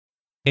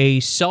A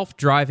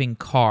self-driving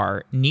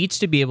car needs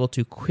to be able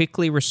to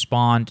quickly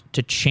respond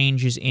to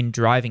changes in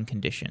driving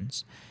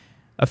conditions.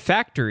 A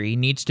factory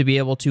needs to be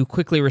able to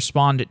quickly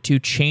respond to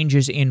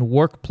changes in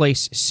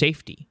workplace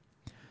safety.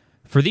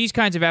 For these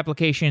kinds of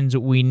applications,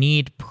 we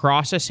need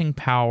processing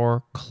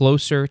power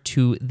closer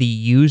to the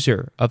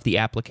user of the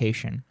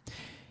application.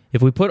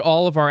 If we put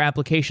all of our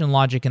application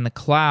logic in the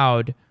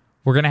cloud,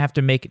 we're going to have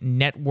to make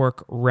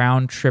network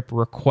round-trip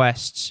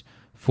requests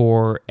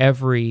for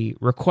every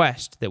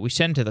request that we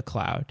send to the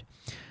cloud.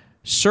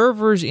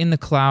 Servers in the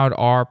cloud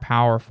are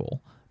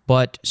powerful,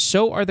 but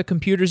so are the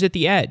computers at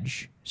the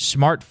edge.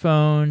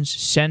 Smartphones,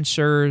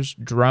 sensors,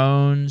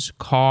 drones,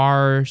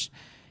 cars.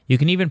 You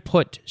can even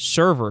put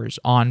servers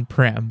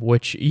on-prem,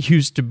 which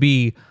used to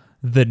be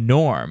the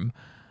norm.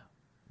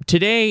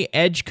 Today,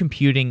 edge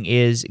computing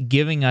is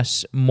giving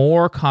us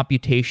more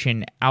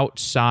computation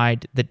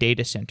outside the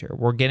data center.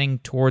 We're getting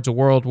towards a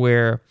world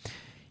where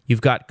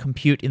you've got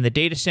compute in the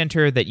data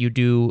center that you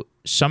do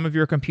some of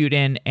your compute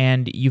in,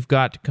 and you've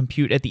got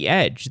compute at the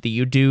edge that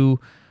you do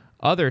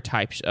other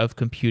types of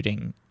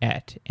computing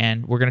at.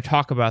 And we're going to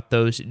talk about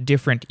those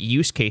different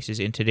use cases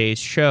in today's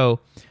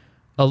show.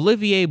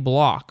 Olivier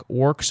Bloch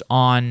works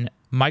on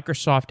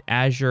Microsoft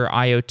Azure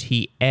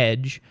IoT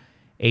Edge,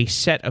 a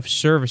set of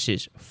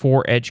services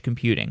for edge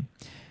computing.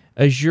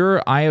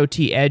 Azure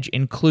IoT Edge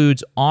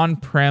includes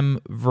on-prem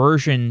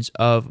versions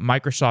of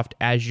Microsoft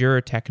Azure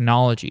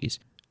technologies.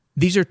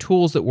 These are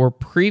tools that were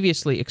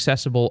previously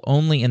accessible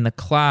only in the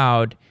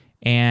cloud,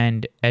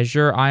 and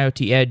Azure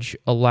IoT Edge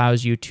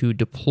allows you to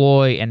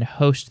deploy and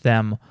host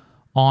them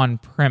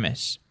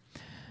on-premise.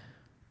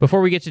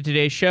 Before we get to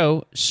today's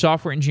show,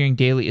 Software Engineering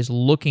Daily is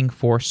looking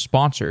for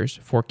sponsors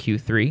for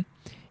Q3.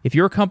 If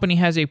your company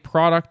has a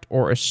product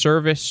or a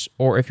service,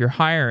 or if you're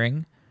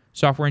hiring,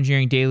 Software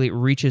Engineering Daily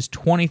reaches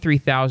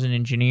 23,000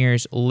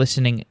 engineers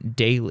listening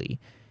daily.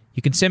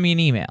 You can send me an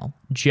email,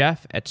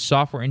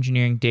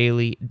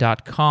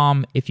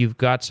 jeff@softwareengineeringdaily.com, if you've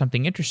got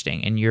something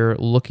interesting and you're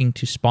looking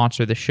to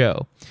sponsor the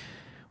show.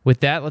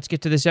 With that, let's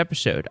get to this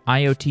episode,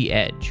 IoT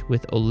Edge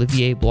with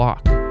Olivier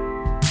Bloch.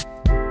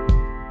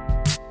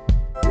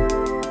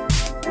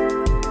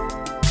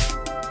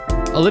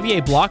 Olivier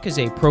Bloch is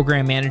a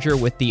program manager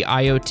with the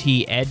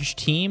IoT Edge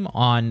team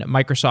on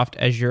Microsoft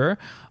Azure.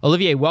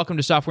 Olivier, welcome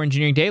to Software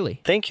Engineering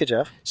Daily. Thank you,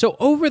 Jeff. So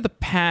over the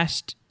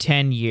past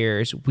 10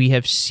 years, we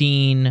have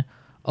seen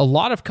a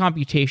lot of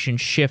computation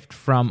shift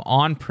from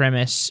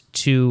on-premise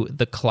to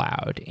the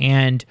cloud.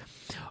 And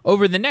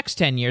over the next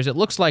 10 years, it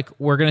looks like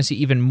we're going to see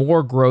even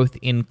more growth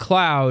in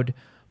cloud,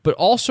 but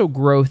also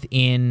growth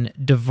in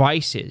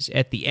devices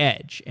at the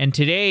edge. And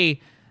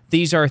today,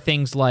 these are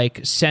things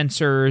like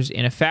sensors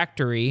in a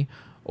factory,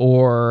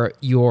 or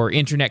your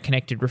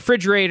internet-connected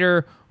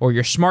refrigerator, or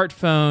your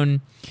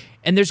smartphone.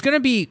 And there's going to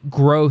be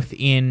growth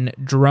in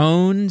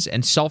drones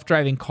and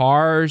self-driving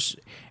cars,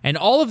 and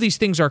all of these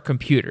things are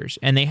computers,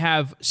 and they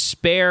have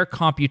spare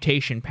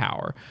computation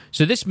power.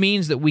 So this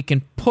means that we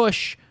can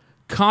push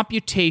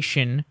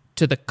computation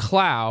to the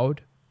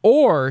cloud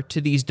or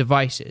to these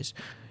devices.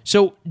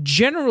 So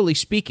generally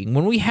speaking,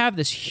 when we have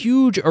this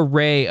huge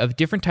array of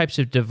different types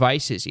of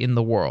devices in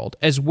the world,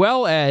 as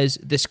well as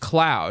this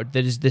cloud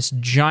that is this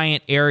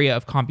giant area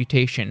of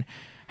computation,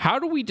 how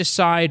do we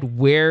decide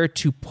where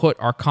to put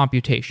our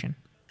computation?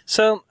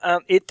 So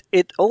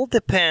it all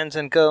depends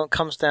and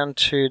comes down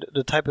to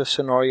the type of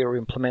scenario you're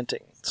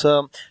implementing.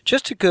 So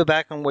just to go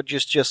back on what you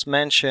just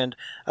mentioned,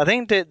 I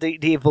think that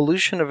the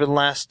evolution over the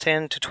last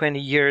 10 to 20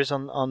 years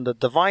on the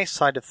device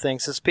side of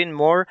things has been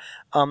more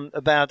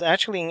about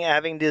actually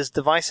having these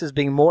devices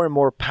being more and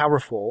more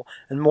powerful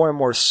and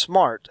more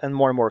smart and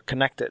more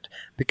connected,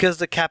 because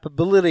the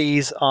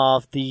capabilities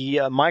of the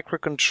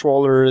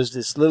microcontrollers,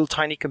 these little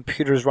tiny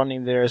computers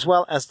running there, as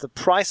well as the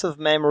price of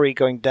memory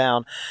going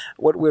down,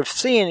 what we've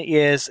seen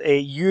is a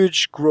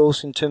huge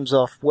growth in terms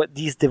of what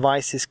these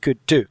devices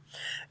could do.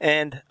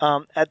 And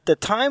at the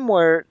time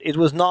where it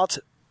was not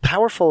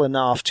powerful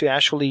enough to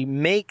actually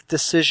make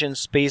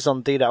decisions based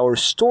on data or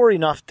store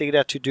enough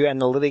data to do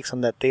analytics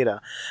on that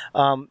data,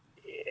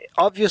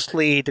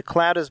 obviously the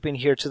cloud has been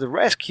here to the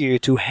rescue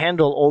to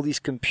handle all these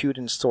compute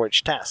and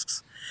storage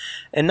tasks.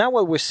 And now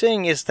what we're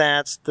seeing is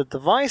that the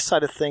device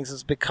side of things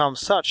has become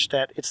such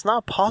that it's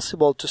not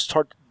possible to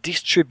start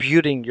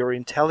distributing your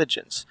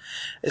intelligence.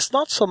 It's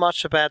not so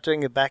much about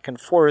doing it back and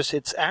forth,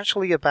 it's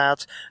actually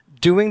about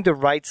doing the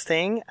right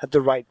thing at the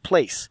right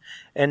place.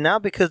 And now,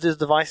 because these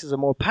devices are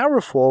more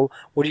powerful,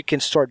 what you can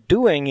start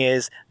doing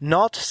is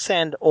not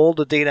send all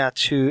the data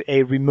to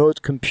a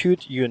remote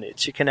compute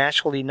unit. You can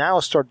actually now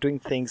start doing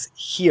things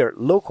here,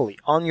 locally,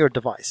 on your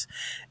device.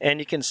 And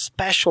you can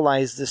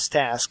specialize these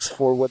tasks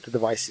for what the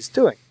device is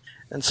doing.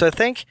 And so I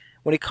think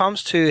when it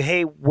comes to,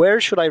 hey, where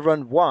should I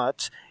run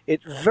what,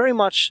 it very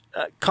much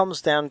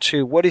comes down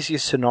to what is your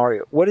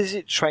scenario? What is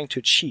it trying to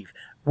achieve?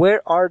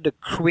 Where are the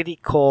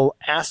critical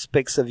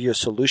aspects of your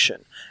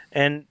solution?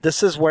 And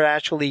this is where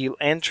actually you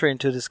enter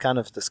into this kind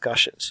of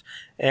discussions.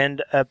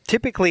 And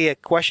typically a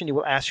question you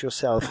will ask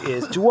yourself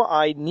is, do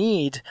I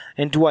need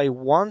and do I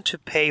want to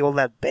pay all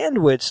that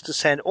bandwidth to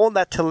send all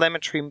that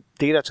telemetry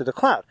data to the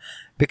cloud?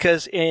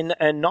 Because in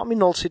a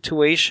nominal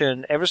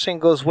situation, everything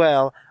goes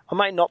well, I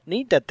might not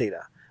need that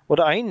data. What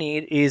I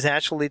need is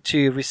actually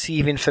to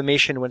receive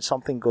information when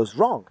something goes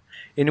wrong.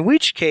 In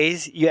which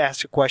case, you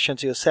ask a question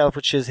to yourself,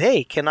 which is,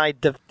 hey, can I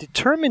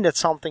determine that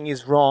something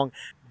is wrong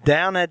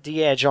down at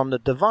the edge on the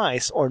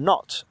device or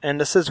not? And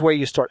this is where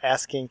you start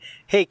asking,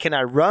 hey, can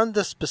I run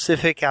the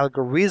specific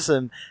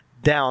algorithm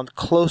down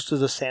close to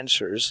the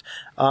sensors,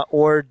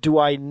 or do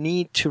I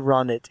need to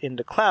run it in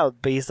the cloud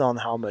based on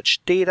how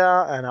much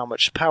data and how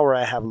much power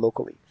I have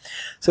locally?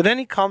 So then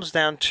it comes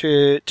down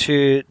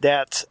to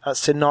that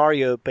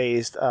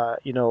scenario-based,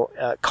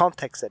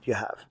 context that you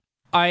have.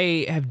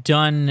 I have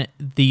done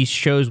these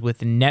shows with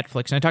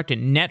Netflix, and I talked to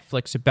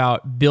Netflix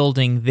about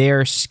building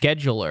their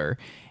scheduler,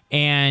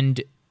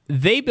 and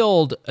they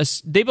build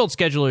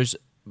schedulers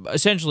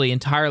essentially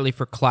entirely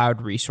for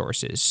cloud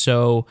resources.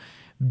 So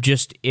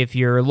just if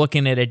you're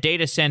looking at a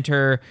data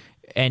center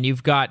and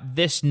you've got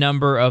this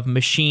number of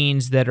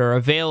machines that are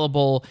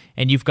available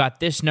and you've got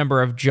this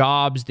number of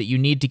jobs that you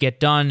need to get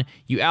done,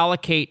 you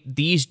allocate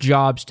these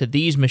jobs to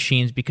these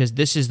machines because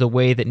this is the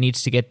way that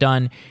needs to get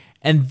done.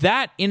 And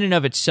that in and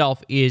of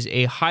itself is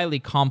a highly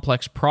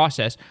complex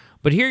process.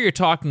 But here you're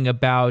talking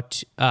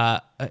about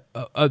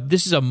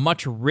this is a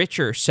much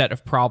richer set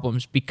of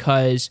problems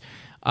because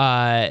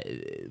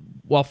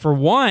well, for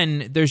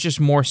one, there's just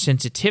more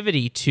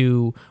sensitivity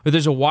to, or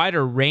there's a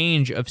wider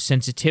range of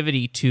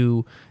sensitivity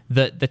to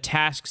the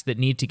tasks that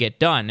need to get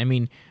done. I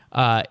mean,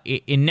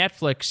 in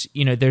Netflix,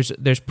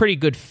 there's pretty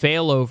good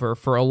failover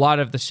for a lot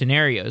of the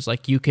scenarios.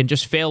 Like you can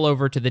just fail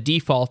over to the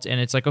default,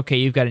 and it's like, okay,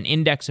 you've got an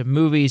index of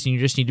movies, and you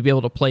just need to be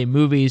able to play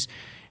movies.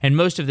 And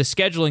most of the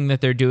scheduling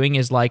that they're doing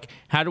is like,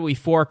 how do we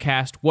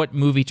forecast what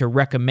movie to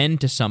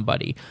recommend to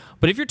somebody?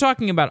 But if you're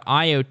talking about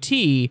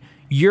IoT,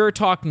 you're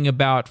talking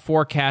about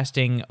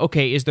forecasting,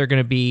 okay, is there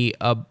going to be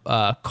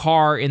a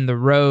car in the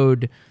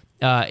road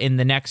in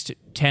the next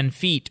 10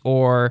 feet?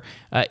 Or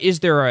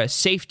is there a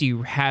safety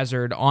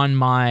hazard on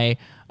my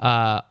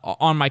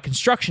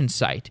construction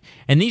site?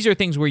 And these are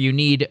things where you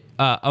need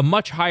a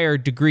much higher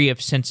degree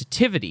of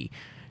sensitivity.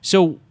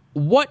 So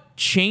what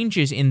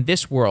changes in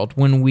this world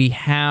when we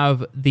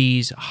have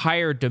these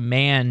higher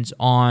demands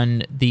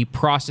on the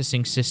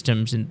processing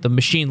systems and the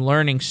machine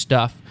learning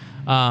stuff?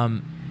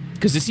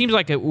 Because it seems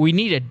like we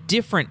need a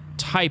different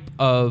type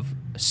of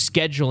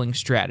scheduling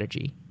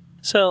strategy.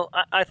 So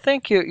I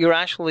think you're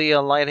actually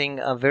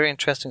lighting very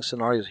interesting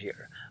scenarios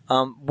here.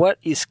 What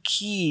is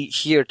key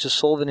here to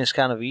solving these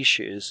kind of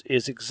issues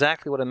is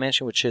exactly what I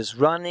mentioned, which is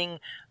running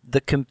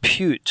the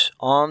compute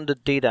on the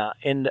data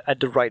at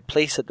the right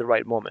place at the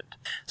right moment.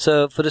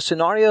 So for the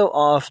scenario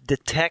of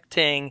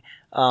detecting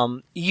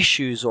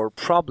issues or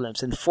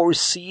problems and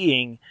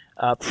foreseeing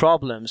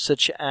problems,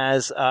 such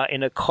as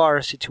in a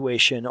car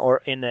situation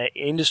or in an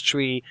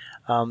industry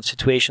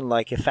situation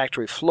like a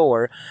factory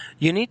floor,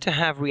 you need to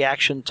have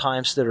reaction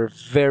times that are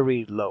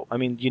very low. I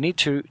mean, you need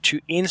to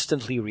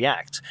instantly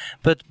react.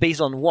 But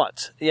based on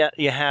what? Yeah,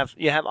 you have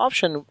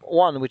option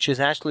one, which is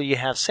actually you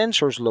have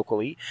sensors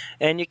locally,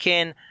 and you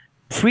can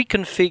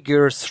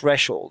pre-configure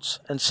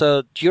thresholds. And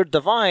so your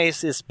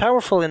device is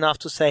powerful enough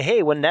to say,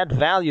 hey, when that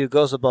value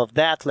goes above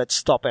that, let's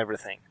stop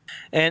everything.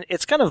 And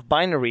it's kind of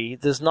binary.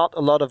 There's not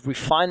a lot of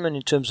refinement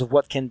in terms of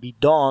what can be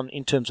done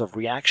in terms of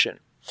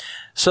reaction.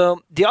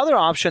 So the other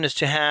option is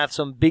to have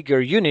some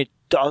bigger unit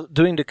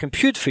doing the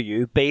compute for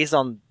you based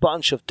on a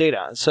bunch of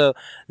data. So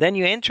then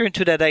you enter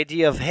into that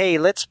idea of, hey,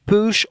 let's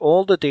push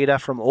all the data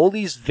from all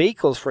these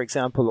vehicles, for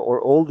example, or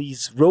all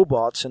these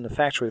robots in the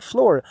factory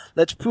floor.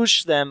 Let's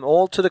push them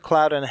all to the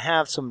cloud and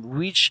have some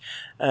rich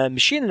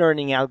machine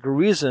learning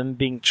algorithm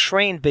being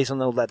trained based on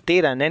all that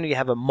data. And then you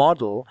have a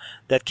model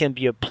that can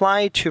be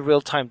applied to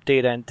real-time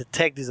data and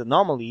detect these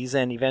anomalies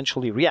and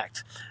eventually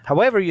react.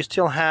 However, you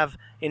still have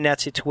in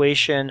that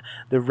situation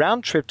the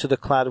round trip to the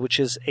cloud, which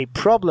is a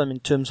problem in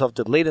terms of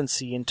the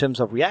latency, in terms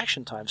of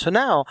reaction time. So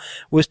now,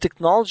 with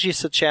technologies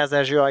such as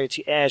Azure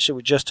IoT Edge that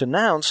we just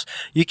announced,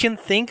 you can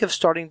think of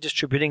starting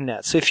distributing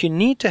that. So if you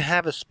need to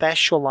have a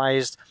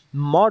specialized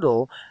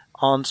model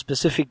on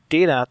specific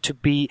data to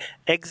be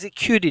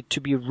executed, to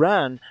be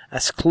run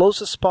as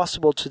close as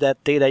possible to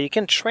that data, you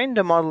can train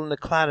the model in the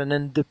cloud and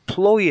then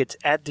deploy it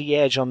at the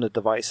edge on the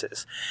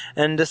devices.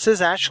 And this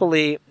is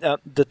actually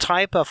the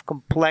type of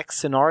complex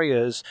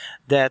scenarios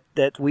that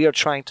we are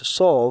trying to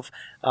solve,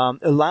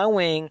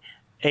 allowing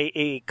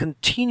a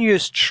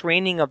continuous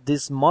training of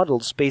these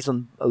models based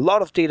on a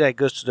lot of data that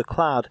goes to the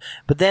cloud,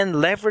 but then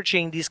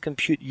leveraging these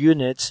compute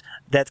units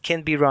that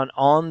can be run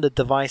on the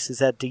devices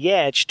at the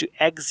edge to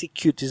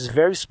execute these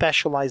very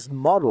specialized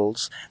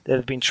models that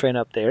have been trained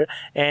up there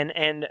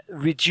and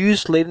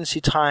reduce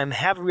latency time,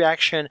 have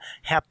reaction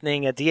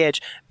happening at the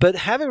edge, but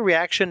having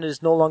reaction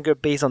is no longer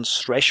based on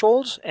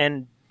thresholds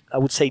and I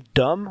would say,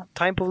 dumb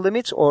type of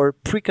limits or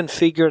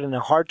pre-configured and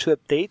hard to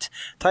update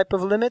type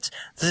of limits.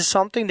 This is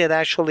something that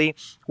actually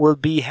will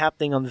be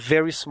happening on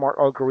very smart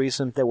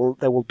algorithms that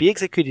will be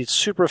executed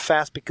super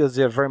fast because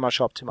they're very much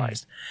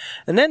optimized.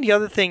 And then the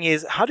other thing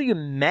is, how do you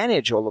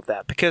manage all of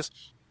that? Because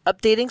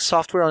updating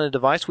software on a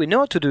device, we know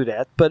how to do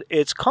that, but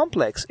it's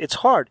complex, it's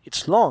hard,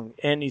 it's long,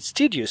 and it's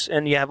tedious,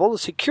 and you have all the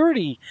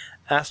security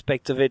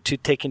aspect of it to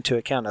take into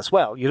account as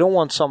well. You don't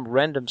want some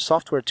random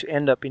software to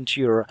end up into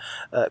your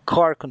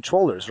car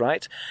controllers,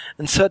 right?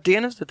 And so at the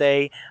end of the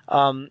day,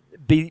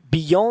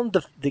 beyond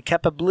the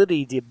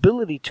capability, the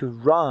ability to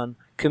run,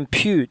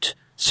 compute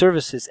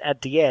services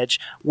at the edge,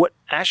 what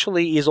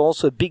actually is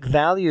also a big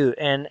value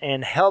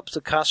and helps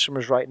the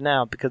customers right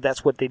now, because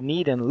that's what they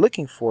need and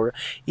looking for,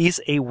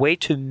 is a way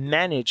to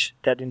manage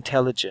that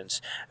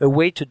intelligence, a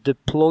way to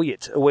deploy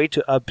it, a way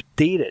to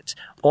update it,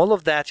 all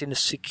of that in a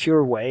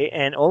secure way,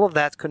 and all of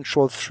that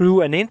controlled through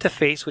an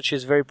interface which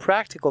is very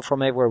practical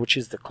from everywhere, which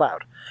is the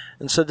cloud.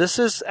 And so this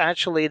is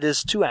actually,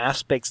 there's two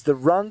aspects: the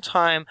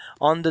runtime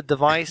on the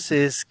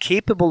devices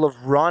capable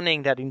of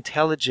running that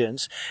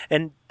intelligence,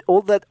 and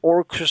all that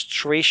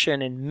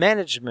orchestration and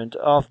management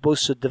of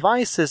both the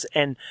devices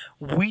and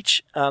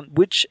which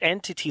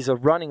entities are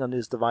running on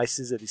these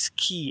devices, that is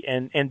key.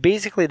 And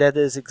basically that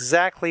is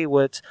exactly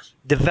what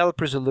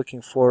developers are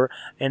looking for,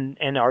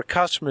 and our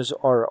customers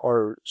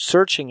are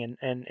searching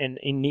and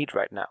in need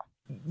right now.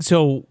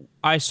 So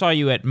I saw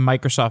you at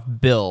Microsoft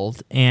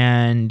Build,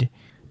 and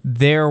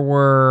there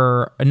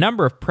were a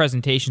number of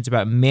presentations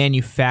about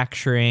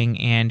manufacturing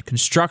and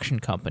construction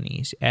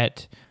companies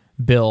at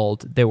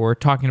Build. They were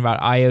talking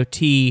about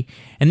IoT,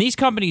 and these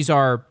companies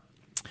they're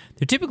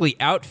typically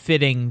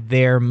outfitting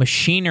their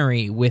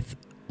machinery with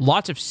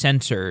lots of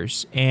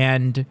sensors,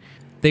 and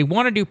they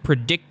want to do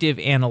predictive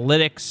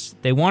analytics.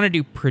 They want to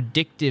do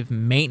predictive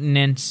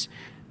maintenance.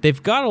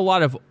 They've got a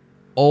lot of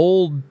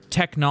old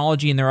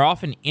technology, and they're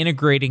often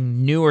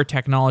integrating newer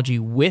technology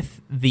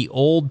with the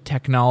old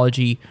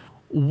technology.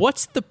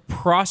 What's the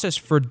process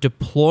for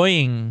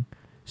deploying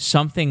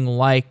something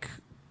like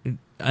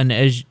an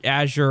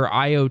Azure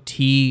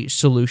IoT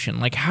solution?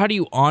 Like, how do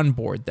you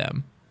onboard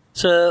them?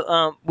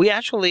 So we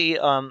actually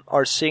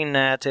are seeing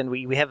that, and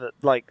we have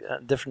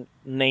different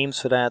names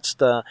for that.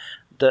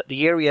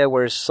 The area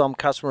where some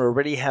customer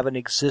already have an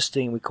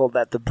existing, we call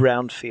that the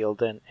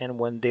brownfield, and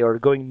when they are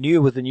going new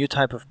with a new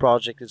type of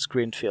project, it's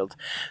greenfield.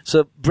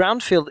 So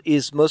brownfield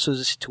is most of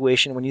the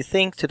situation. When you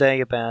think today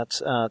about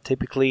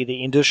typically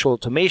the industrial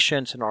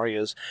automation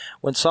scenarios,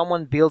 when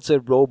someone builds a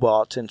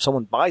robot and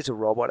someone buys a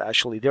robot,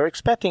 actually, they're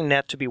expecting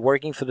that to be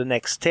working for the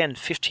next 10,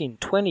 15,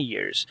 20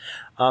 years.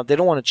 They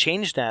don't want to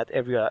change that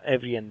every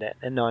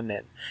now and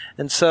then.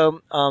 And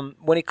so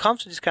when it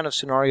comes to these kind of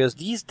scenarios,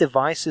 these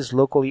devices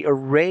locally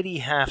already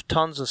have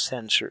tons of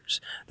sensors.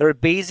 They're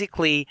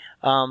basically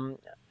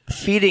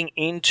feeding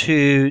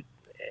into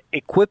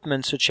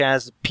equipment such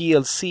as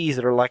PLCs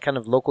that are like kind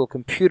of local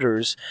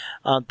computers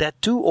that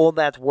do all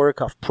that work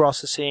of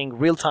processing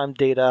real-time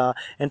data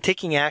and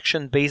taking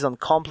action based on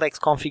complex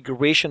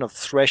configuration of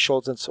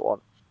thresholds and so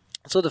on.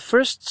 So the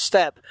first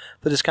step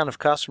for this kind of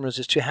customers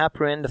is to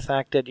apprehend the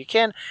fact that you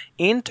can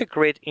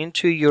integrate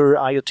into your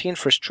IoT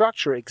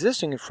infrastructure,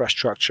 existing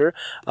infrastructure,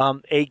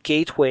 a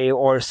gateway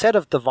or a set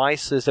of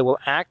devices that will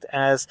act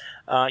as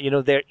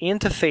their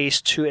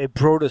interface to a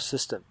broader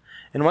system.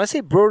 And when I say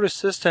broader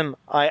system,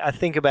 I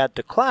think about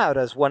the cloud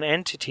as one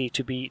entity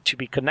to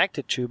be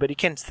connected to, but you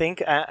can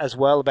think as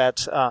well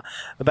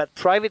about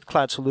private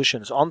cloud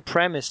solutions,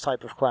 on-premise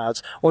type of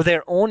clouds, or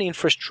their own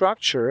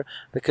infrastructure,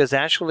 because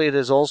actually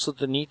there's also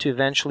the need to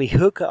eventually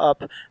hook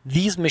up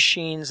these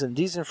machines and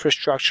these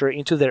infrastructure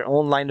into their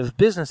own line of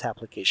business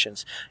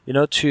applications,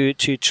 to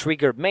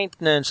trigger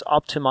maintenance,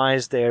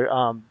 optimize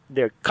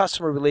their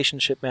customer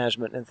relationship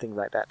management and things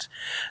like that.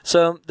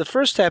 So the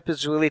first step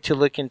is really to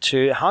look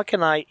into how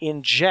can I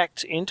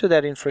inject into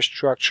that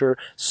infrastructure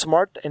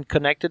smart and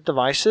connected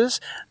devices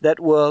that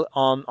will,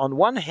 on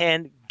one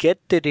hand, get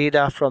the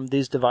data from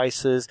these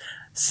devices,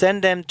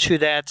 send them to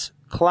that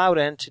cloud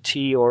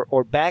entity or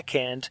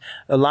backend,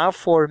 allow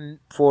for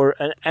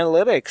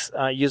analytics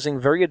using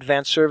very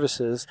advanced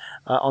services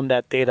on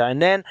that data,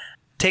 and then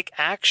take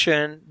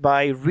action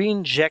by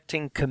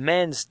re-injecting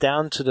commands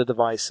down to the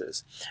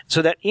devices.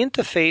 So that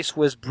interface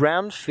with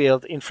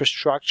brownfield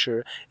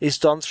infrastructure is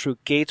done through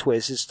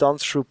gateways, it's done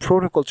through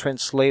protocol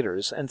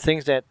translators and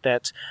things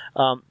that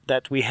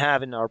we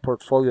have in our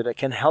portfolio that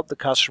can help the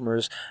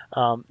customers,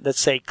 let's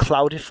say,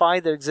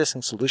 cloudify their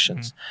existing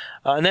solutions.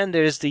 And then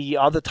there's the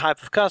other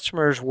type of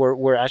customers where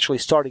we're actually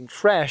starting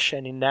fresh,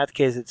 and in that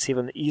case, it's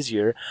even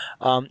easier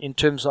in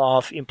terms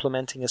of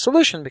implementing a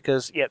solution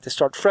because, they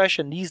start fresh,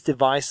 and these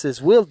devices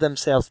will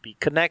themselves be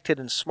connected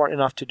and smart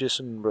enough to do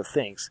some number of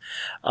things.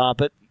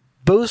 But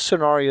both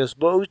scenarios,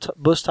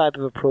 both type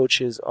of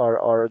approaches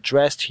are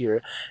addressed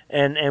here,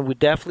 and we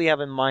definitely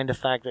have in mind the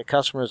fact that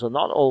customers are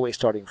not always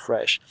starting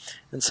fresh,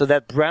 and so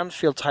that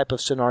brownfield type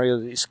of scenario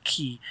is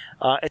key.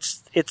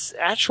 It's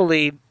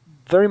actually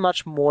very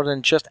much more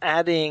than just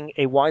adding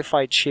a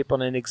Wi-Fi chip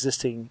on an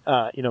existing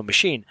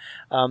machine.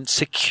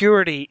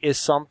 Security is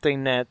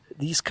something that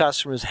these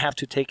customers have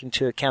to take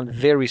into account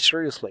very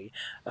seriously,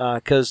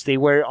 because they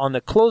were on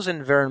a closed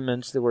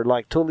environment. They were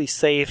like totally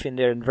safe in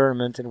their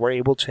environment and were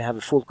able to have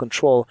a full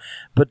control.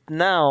 But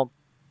now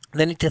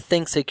they need to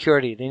think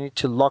security. They need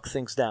to lock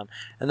things down.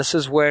 And this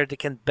is where they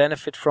can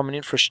benefit from an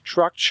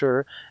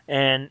infrastructure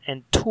and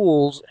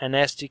tools and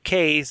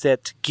SDKs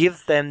that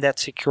give them that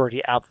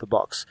security out of the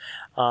box.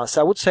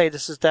 So I would say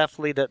this is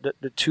definitely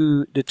the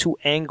two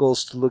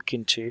angles to look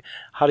into.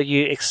 How do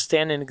you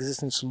extend an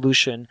existing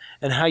solution,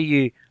 and how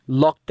you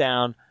lock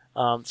down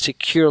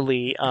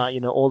securely,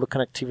 all the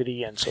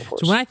connectivity and so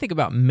forth. So when I think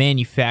about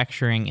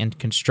manufacturing and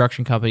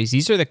construction companies,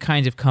 these are the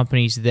kinds of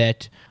companies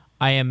that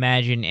I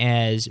imagine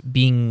as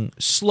being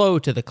slow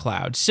to the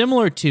cloud,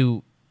 similar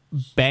to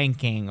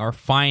banking or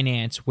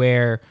finance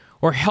or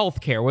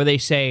healthcare, where they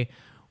say,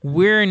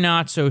 we're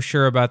not so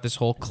sure about this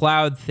whole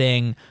cloud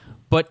thing.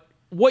 But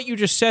what you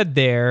just said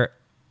there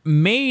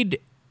made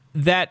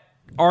that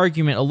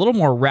argument a little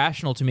more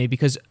rational to me,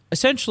 because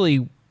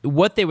essentially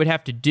what they would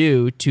have to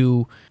do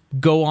to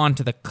go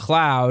onto the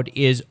cloud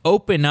is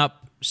open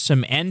up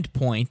some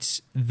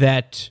endpoints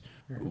that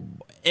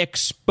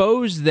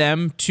expose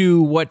them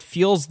to what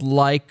feels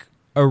like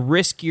a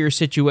riskier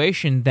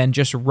situation than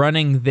just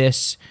running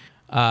this,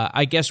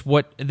 I guess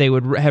what they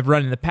would have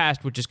run in the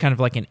past, which is kind of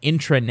like an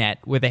intranet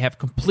where they have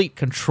complete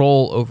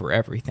control over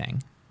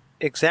everything.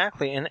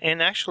 Exactly,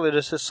 and actually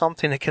this is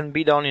something that can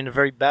be done in a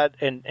very bad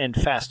and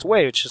fast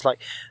way, which is like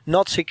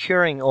not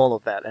securing all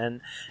of that.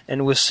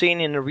 And we've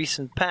seen in the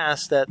recent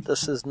past that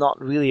this is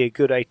not really a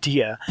good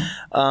idea.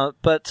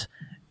 But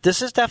this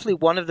is definitely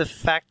one of the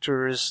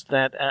factors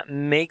that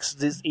makes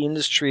these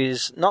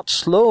industries not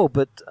slow,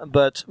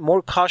 but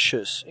more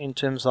cautious in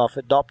terms of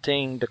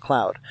adopting the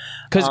cloud.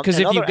 Because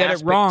if you get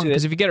it wrong,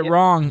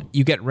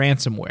 you get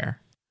ransomware.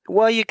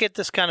 Well, you get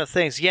this kind of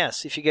things.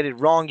 Yes, if you get it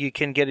wrong, you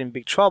can get in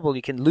big trouble.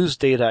 You can lose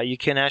data. You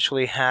can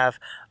actually have,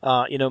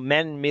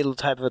 man-in-the-middle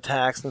type of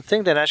attacks and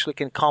things that actually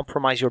can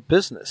compromise your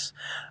business,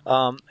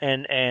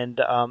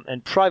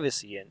 and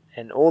privacy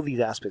and all these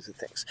aspects of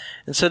things.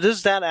 And so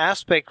there's that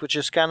aspect which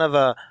is kind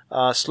of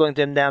slowing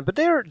them down. But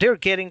they're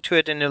getting to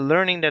it, and they're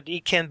learning that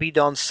it can be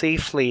done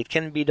safely. It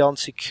can be done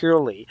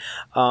securely,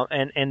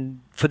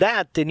 and for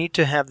that, they need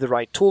to have the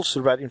right tools,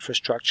 the right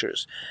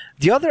infrastructures.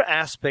 The other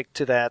aspect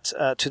to that,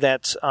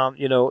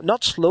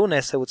 not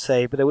slowness, I would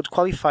say, but I would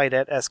qualify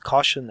that as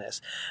cautiousness.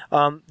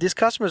 These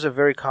customers are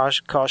very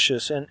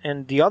cautious,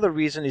 and the other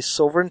reason is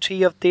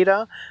sovereignty of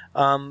data,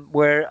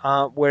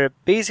 where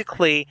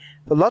basically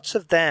for lots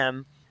of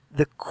them,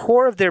 the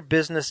core of their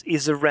business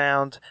is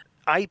around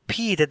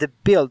IP that they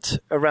built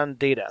around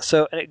data.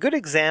 So a good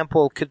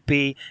example could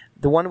be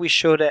the one we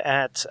showed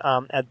at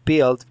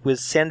Build with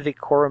Sandvik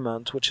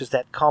Coromant, which is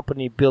that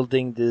company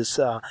building this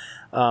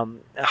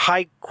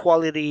high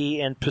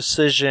quality and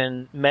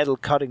precision metal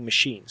cutting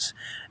machines.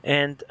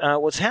 And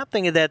what's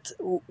happening is that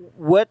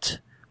what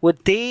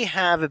they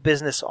have a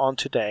business on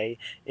today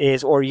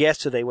is, or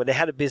yesterday, what they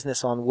had a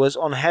business on was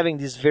on having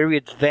these very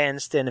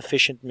advanced and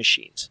efficient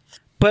machines.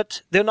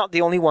 But they're not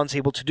the only ones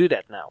able to do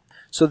that now.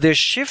 So they're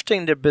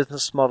shifting their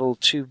business model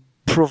to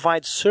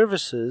provide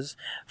services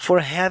for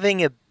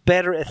having a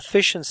better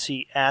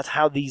efficiency at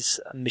how these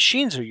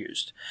machines are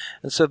used.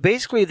 And so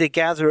basically they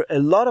gather a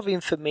lot of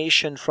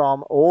information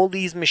from all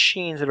these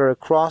machines that are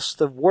across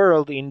the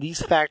world in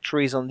these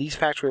factories, on these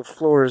factory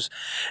floors.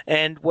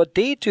 And what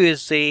they do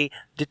is they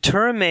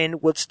determine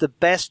what's the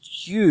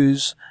best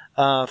use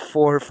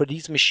for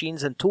these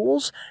machines and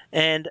tools,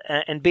 and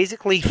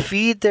basically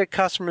feed their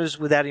customers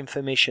with that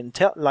information,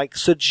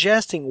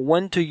 suggesting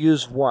when to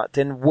use what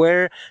and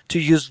where to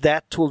use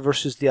that tool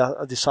versus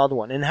this other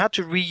one, and how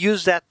to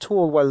reuse that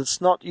tool while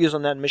it's not used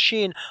on that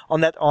machine,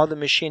 on that other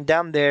machine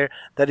down there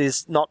that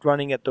is not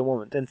running at the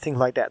moment, and things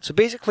like that. So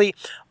basically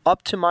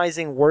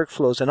optimizing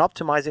workflows and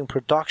optimizing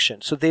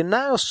production. So they're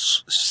now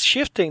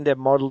shifting their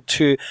model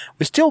to,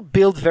 we still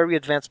build very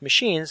advanced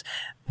machines,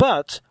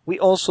 but we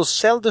also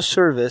sell the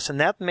service, and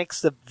that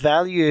makes the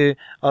value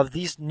of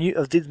these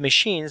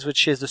machines,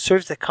 which is the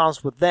service that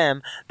comes with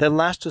them, that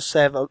allows to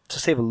save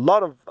a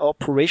lot of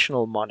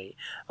operational money.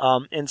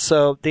 And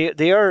so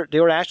they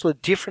are actually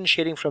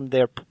differentiating from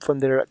their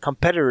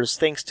competitors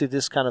thanks to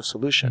this kind of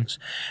solutions.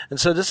 And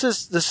so this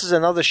is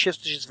another shift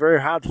which is very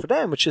hard for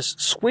them, which is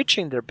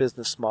switching their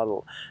business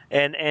model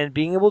and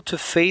being able to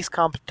face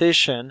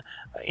competition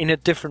in a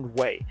different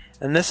way.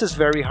 And this is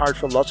very hard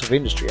for lots of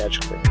industry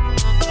actually.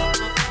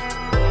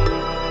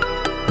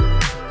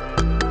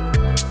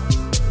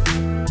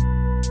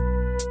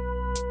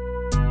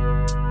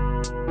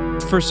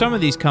 For some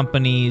of these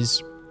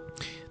companies,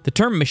 the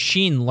term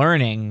machine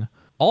learning,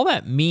 all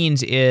that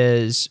means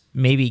is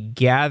maybe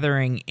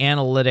gathering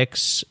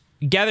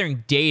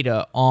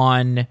data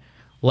on,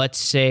 let's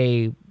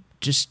say,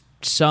 just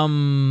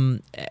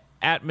some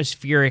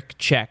atmospheric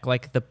check,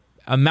 like the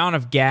amount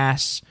of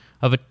gas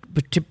of a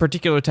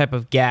particular type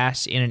of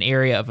gas in an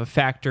area of a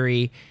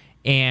factory,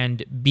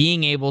 and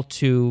being able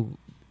to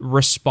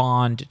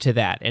respond to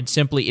that. And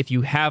simply, if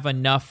you have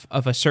enough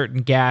of a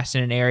certain gas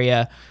in an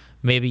area,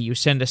 maybe you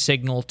send a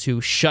signal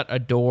to shut a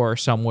door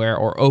somewhere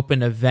or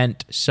open a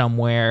vent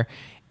somewhere,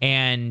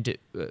 and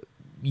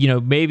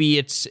maybe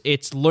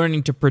it's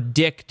learning to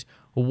predict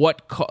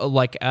what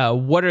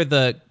are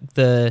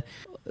the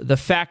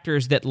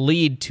factors that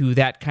lead to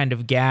that kind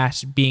of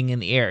gas being in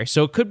the air.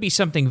 So it could be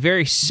something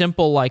very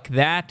simple like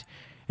that.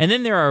 And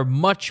then there are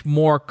much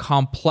more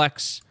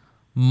complex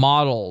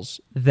models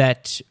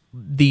that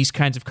these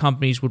kinds of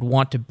companies would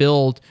want to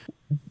build.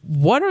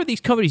 What are these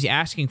companies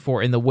asking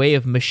for in the way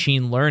of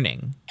machine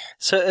learning?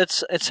 So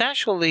it's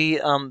actually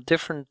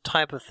different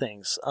type of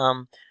things.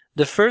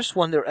 The first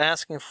one they're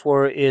asking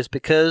for is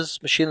because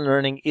machine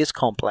learning is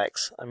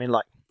complex. I mean,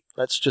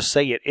 let's just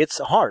say it. It's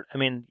hard. I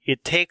mean,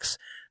 it takes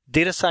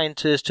data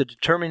scientists to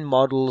determine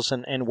models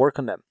and work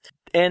on them.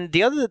 And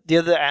the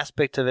other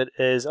aspect of it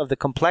is of the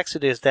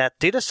complexity is that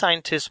data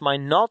scientists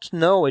might not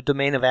know a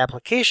domain of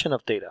application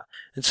of data.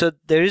 And so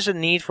there is a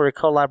need for a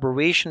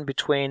collaboration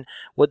between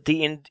what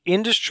the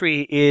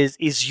industry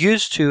is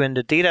used to and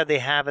the data they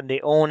have and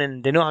they own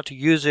and they know how to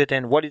use it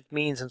and what it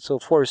means and so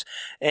forth.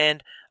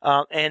 And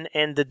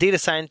the data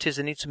scientists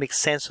need to make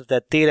sense of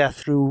that data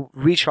through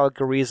rich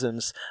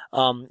algorithms,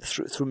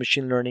 through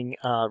machine learning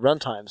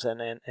runtimes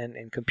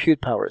and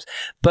compute powers.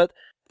 But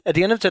at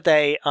the end of the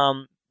day,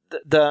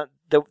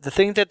 the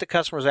thing that the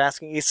customer is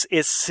asking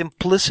is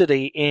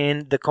simplicity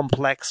in the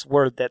complex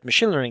world that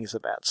machine learning is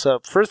about. So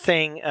first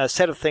thing, a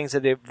set of things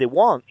that they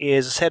want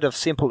is a set of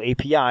simple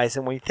APIs.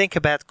 And when you think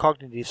about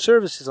cognitive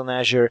services on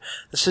Azure,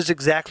 this is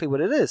exactly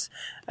what it is.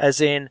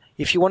 As in,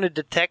 if you want to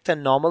detect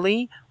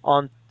anomaly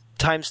on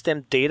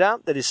timestamp data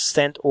that is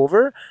sent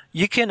over,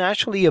 you can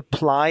actually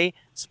apply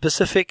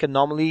specific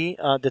anomaly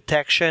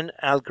detection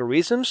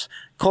algorithms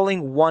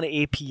calling one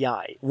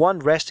API, one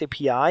REST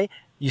API.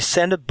 You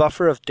send a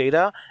buffer of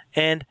data,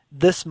 and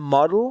this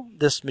model,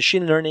 this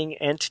machine learning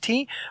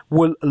entity,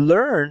 will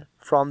learn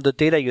from the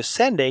data you're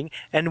sending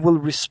and will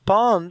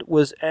respond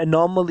with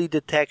anomaly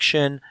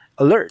detection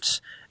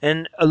alerts.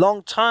 And a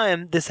long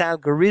time, this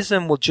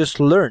algorithm will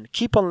just learn,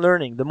 keep on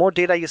learning. The more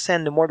data you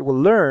send, the more it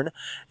will learn.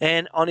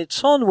 And on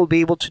its own, will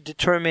be able to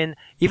determine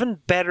even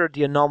better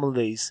the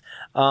anomalies.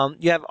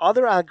 You have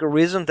other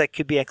algorithms that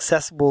could be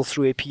accessible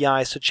through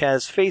APIs, such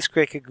as face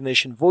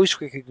recognition, voice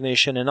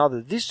recognition, and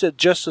others. These are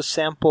just the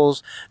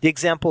examples,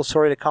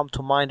 that come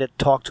to mind that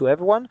talk to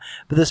everyone,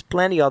 but there's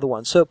plenty other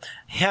ones. So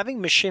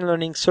having machine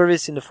learning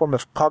service in the form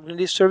of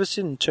cognitive services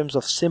in terms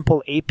of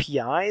simple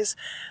APIs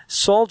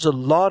solves a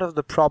lot of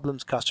the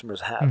problems customers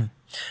have.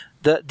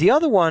 The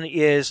other one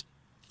is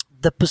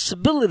the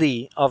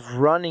possibility of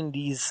running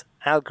these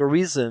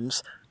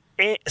algorithms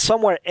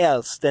somewhere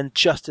else than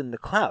just in the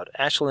cloud.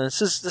 Actually, and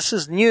this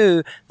is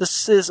new.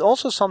 This is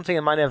also something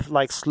that might have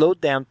slowed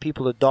down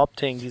people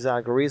adopting these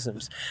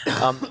algorithms.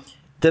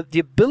 The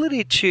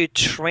ability to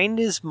train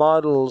these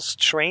models,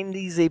 train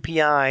these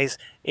APIs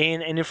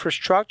in an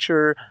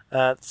infrastructure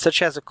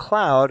such as a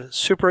cloud,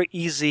 super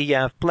easy. You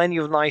have plenty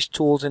of nice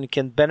tools and you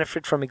can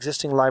benefit from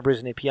existing libraries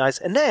and APIs.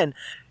 And then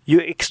you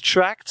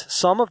extract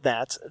some of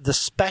that, the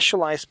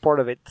specialized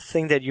part of it, the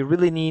thing that you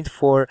really need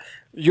for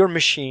your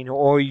machine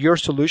or your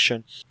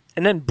solution,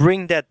 and then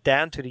bring that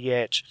down to the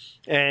edge.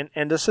 And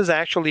this is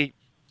actually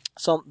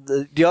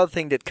the other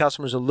thing that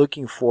customers are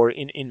looking for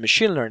in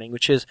machine learning,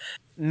 which is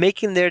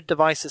making their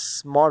devices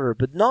smarter,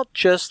 but not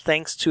just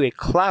thanks to a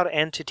cloud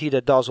entity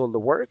that does all the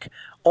work,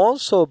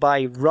 also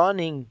by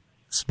running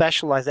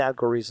specialized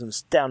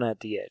algorithms down at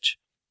the edge.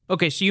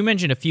 Okay, so you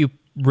mentioned a few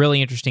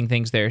really interesting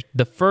things there.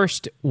 The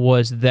first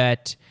was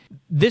that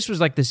this was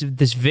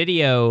this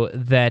video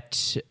that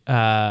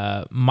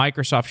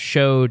Microsoft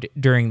showed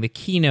during the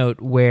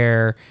keynote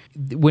where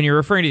when you're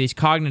referring to these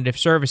cognitive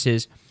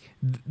services,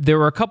 there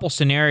were a couple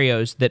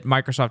scenarios that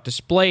Microsoft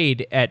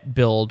displayed at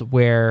Build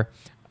where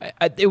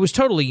it was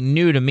totally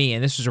new to me,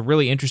 and this was a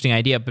really interesting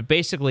idea, but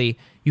basically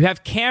you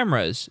have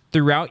cameras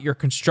throughout your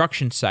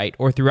construction site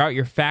or throughout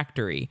your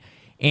factory,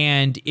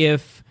 and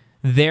if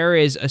there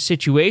is a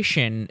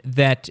situation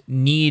that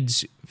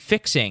needs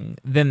fixing,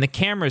 then the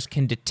cameras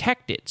can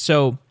detect it.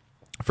 So,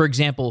 for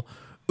example,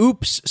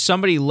 oops,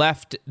 somebody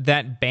left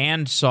that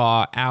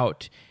bandsaw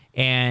out,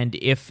 and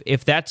if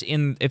that's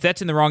in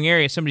the wrong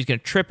area, somebody's going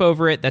to trip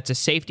over it. That's a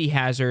safety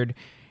hazard,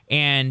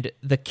 and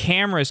the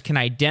cameras can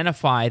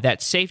identify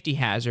that safety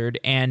hazard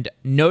and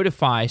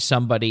notify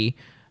somebody,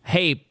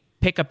 hey,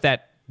 pick up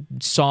that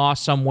saw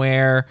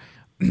somewhere.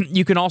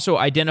 You can also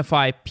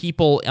identify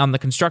people on the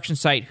construction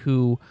site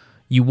who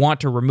you want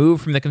to remove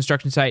from the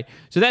construction site.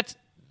 So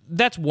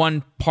that's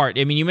one part.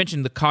 I mean, you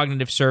mentioned the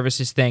cognitive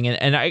services thing,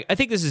 and I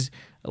think this is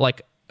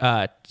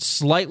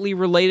slightly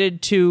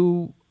related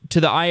to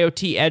the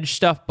IoT edge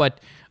stuff,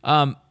 but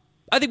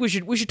I think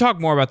we should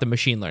talk more about the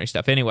machine learning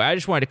stuff. Anyway, I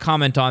just wanted to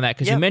comment on that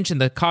because you mentioned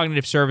the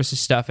cognitive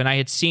services stuff, and I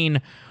had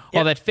seen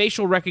all that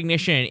facial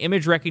recognition and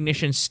image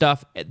recognition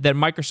stuff that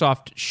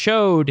Microsoft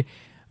showed,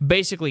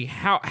 basically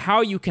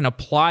how you can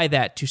apply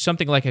that to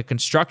something like a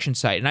construction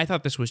site, and I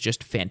thought this was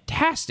just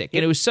fantastic.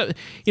 And it was so,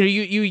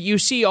 you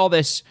see all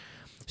this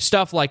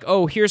stuff like,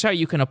 oh, here's how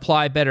you can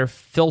apply better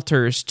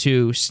filters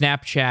to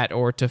Snapchat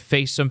or to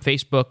some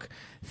Facebook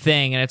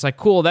thing. And it's like,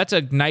 cool, that's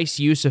a nice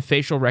use of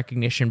facial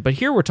recognition. But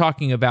here we're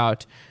talking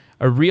about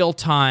a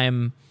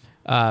real-time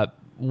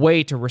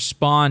way to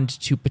respond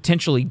to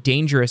potentially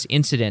dangerous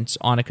incidents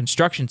on a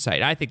construction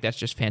site. I think that's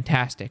just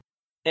fantastic.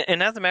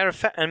 And as a matter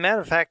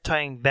of fact,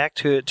 tying back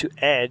to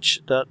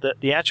Edge,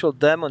 the actual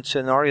demo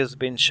scenarios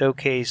being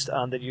showcased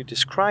that you're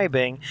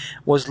describing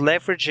was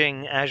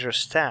leveraging Azure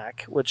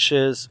Stack, which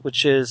is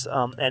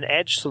an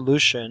Edge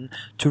solution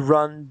to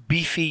run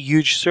beefy,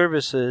 huge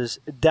services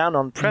down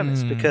on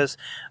premise. Because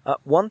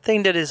one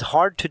thing that is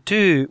hard to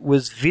do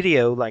with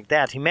video like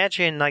that,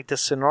 imagine like the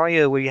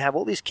scenario where you have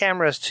all these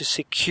cameras to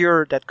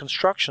secure that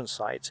construction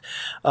site.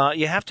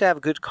 You have to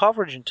have good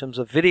coverage in terms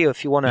of video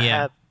if you want to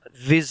have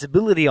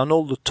visibility on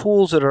all the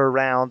tools that are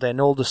around and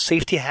all the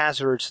safety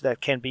hazards that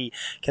can be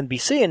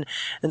seen.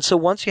 And so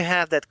once you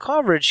have that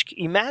coverage,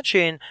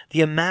 imagine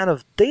the amount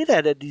of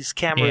data that these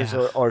cameras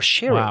are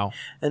sharing. Wow.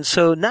 And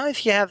so now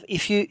if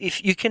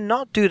you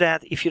cannot do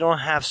that if you don't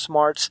have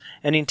smarts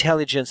and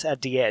intelligence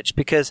at the edge,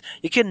 because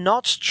you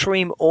cannot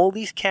stream all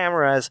these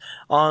cameras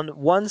on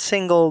one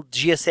single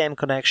GSM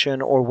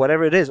connection or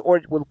whatever it is, or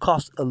it will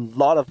cost a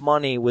lot of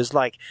money with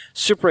like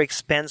super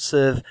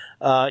expensive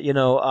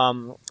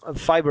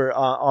fiber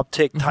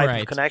optic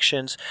type of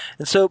connections.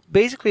 And so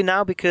basically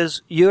now,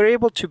 because you're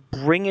able to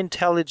bring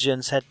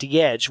intelligence at the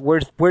edge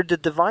where the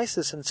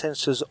devices and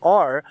sensors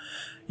are,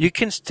 you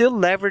can still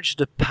leverage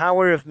the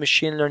power of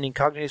machine learning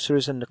cognitive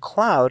service in the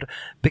cloud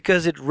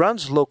because it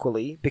runs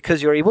locally,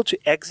 because you're able to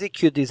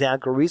execute these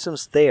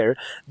algorithms there.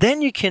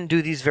 Then you can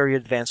do these very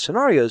advanced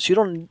scenarios. You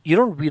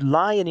don't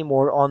rely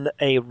anymore on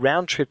a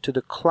round trip to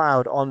the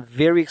cloud on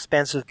very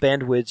expensive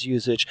bandwidth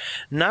usage.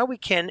 Now we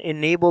can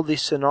enable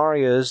these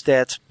scenarios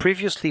that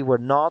previously were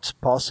not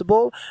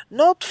possible,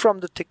 not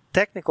from the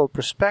technical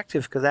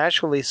perspective, because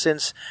actually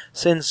since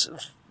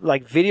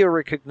like video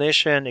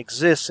recognition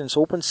exists, since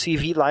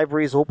OpenCV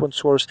library is open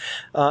source,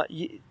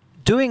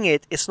 doing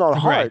it's not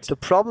hard. Right. The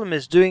problem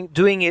is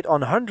doing it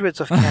on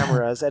hundreds of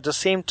cameras at the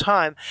same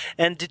time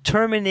and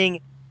determining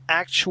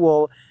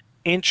actual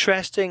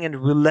interesting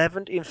and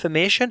relevant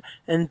information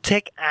and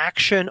take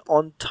action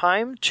on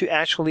time to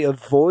actually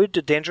avoid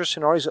the dangerous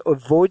scenarios,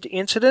 avoid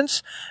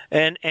incidents,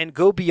 and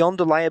go beyond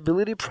the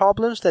liability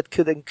problems that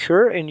could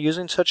occur in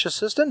using such a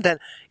system. Then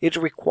it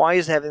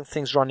requires having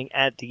things running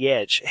at the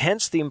edge.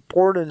 Hence the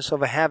importance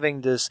of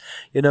having this,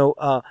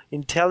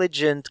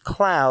 intelligent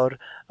cloud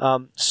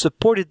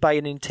supported by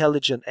an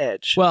intelligent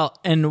edge. Well,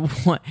 and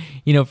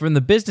from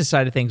the business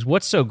side of things,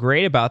 what's so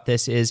great about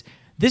this is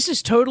this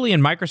is totally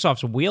in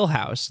Microsoft's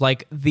wheelhouse.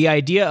 Like the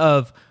idea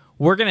of,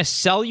 we're going to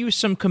sell you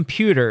some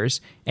computers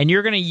and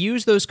you're going to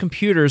use those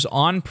computers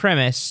on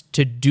premise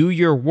to do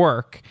your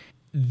work.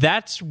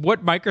 That's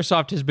what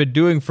Microsoft has been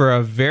doing for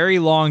a very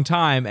long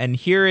time. And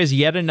here is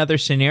yet another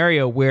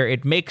scenario where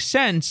it makes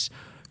sense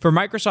for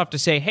Microsoft to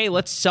say, hey,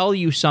 let's sell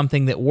you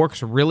something that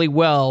works really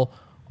well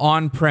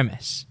on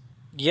premise.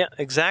 Yeah,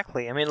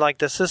 exactly. I mean, like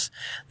this is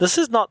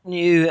not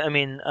new. I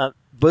mean,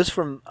 both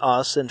from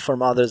us and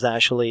from others,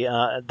 actually,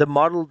 the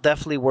model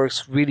definitely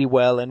works really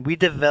well, and we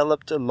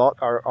developed a lot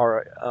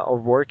our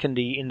work in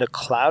the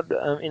cloud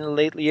in the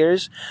late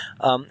years,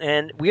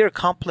 and we are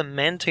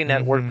complementing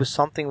that work with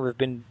something we've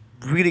been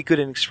really good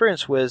in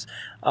experience with,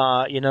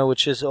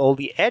 which is all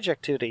the edge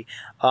activity.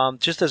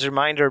 Just as a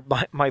reminder,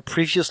 my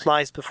previous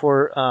lives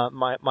before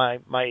my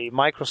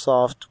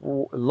Microsoft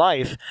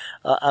life,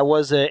 I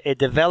was a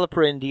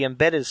developer in the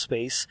embedded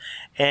space,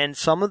 and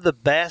some of the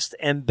best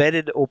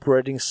embedded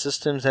operating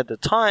systems at the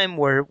time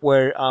were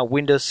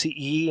Windows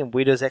CE and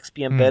Windows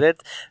XP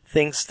Embedded,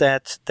 things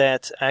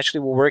that actually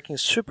were working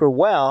super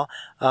well,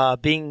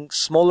 being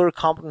smaller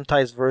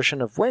componentized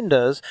version of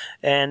Windows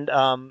and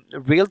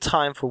real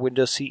time for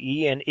Windows CE,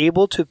 and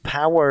able to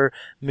power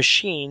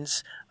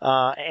machines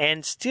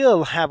and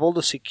still have all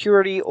the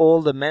security,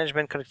 all the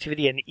management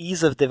connectivity, and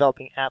ease of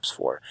developing apps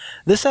for.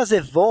 This has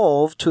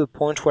evolved to a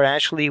point where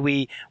actually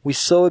we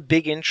saw a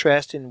big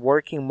interest in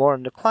working more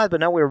on the cloud, but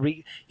now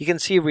you can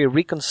see we're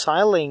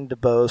reconciling the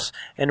both,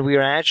 and we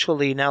are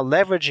actually now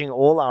leveraging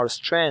all our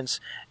strengths,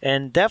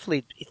 and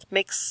definitely it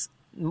makes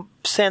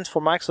sense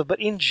for Microsoft, but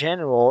in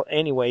general,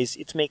 anyways,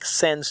 it makes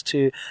sense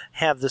to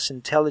have this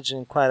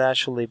intelligent cloud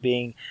actually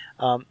being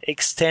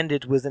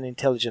extended with an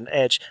intelligent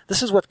edge.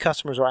 This is what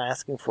customers are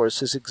asking for.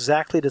 This is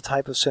exactly the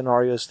type of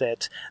scenarios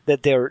that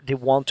they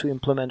want to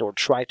implement or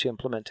try to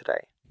implement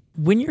today.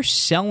 When you're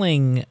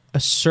selling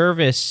a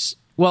service,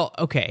 well,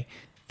 okay,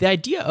 the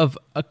idea of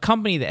a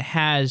company that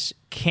has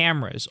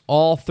cameras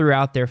all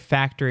throughout their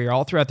factory or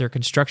all throughout their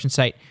construction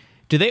site,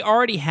 do they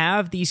already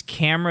have these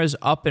cameras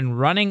up and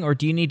running, or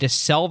do you need to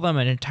sell them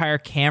an entire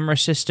camera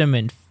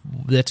system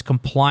that's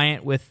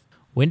compliant with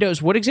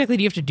Windows? What exactly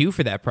do you have to do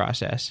for that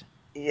process?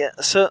 Yeah,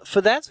 so for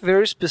that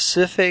very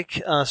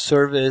specific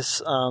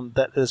service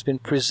that has been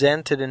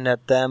presented in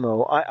that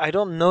demo, I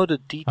don't know the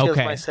details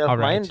myself. All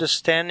right.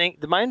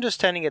 My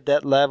understanding at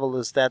that level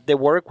is that they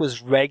work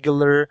with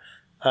regular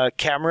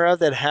camera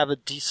that have a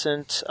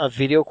decent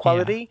video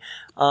quality.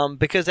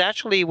 Because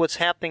actually what's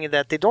happening is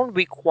that they don't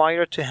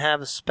require to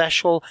have a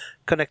special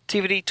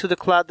connectivity to the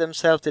cloud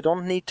themselves. They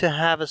don't need to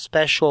have a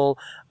special,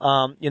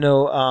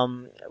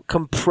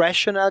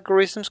 compression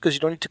algorithms, because you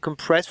don't need to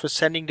compress for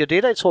sending the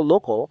data. It's all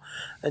local.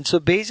 And so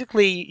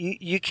basically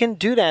you can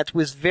do that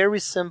with very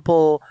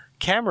simple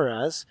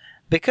cameras,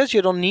 because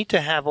you don't need to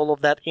have all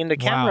of that in the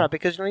camera,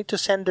 because you don't need to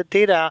send the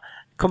data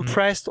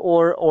compressed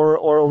or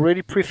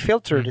already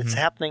pre-filtered. It's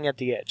happening at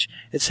the edge.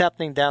 It's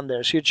happening down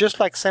there. So you just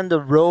like send a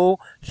raw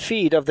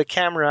feed of the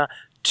camera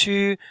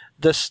to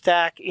the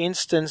Stack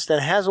instance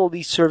that has all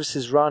these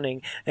services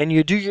running, and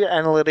you do your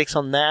analytics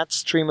on that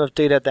stream of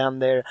data down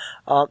there.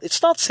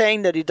 It's not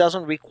saying that it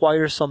doesn't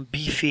require some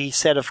beefy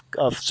set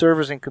of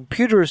servers and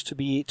computers to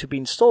be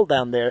installed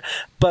down there,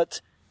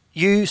 but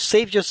you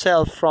save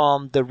yourself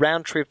from the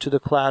round trip to the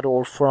cloud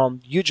or from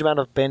huge amount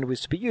of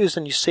bandwidth to be used,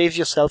 and you save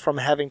yourself from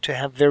having to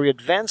have very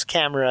advanced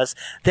cameras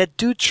that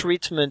do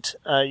treatment,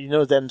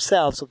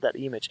 themselves of that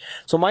image.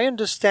 So my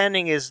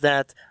understanding is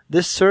that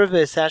this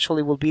service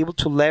actually will be able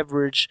to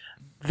leverage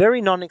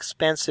very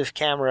non-expensive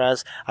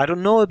cameras. I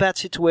don't know about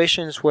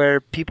situations where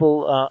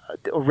people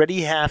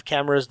already have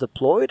cameras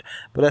deployed,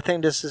 but I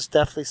think this is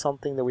definitely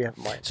something that we have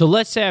in mind. So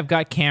let's say I've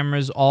got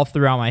cameras all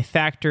throughout my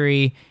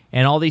factory,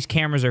 and all these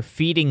cameras are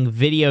feeding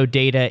video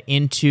data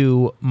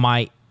into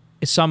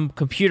some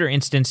computer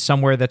instance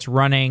somewhere that's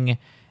running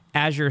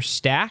Azure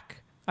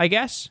Stack, I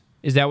guess?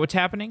 Is that what's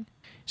happening?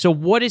 So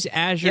what is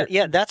Azure?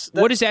 Yeah, that's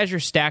what is Azure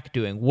Stack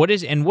doing?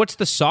 What's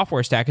the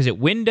software stack? Is it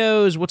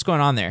Windows? What's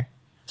going on there?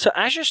 So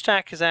Azure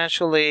Stack is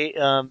actually,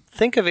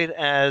 think of it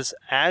as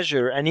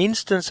Azure, an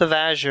instance of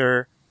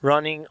Azure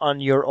running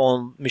on your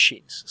own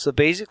machines. So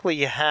basically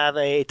you have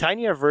a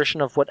tinier version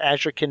of what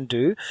Azure can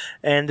do,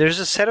 and there's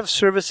a set of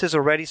services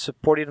already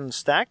supported on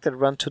Stack that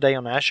run today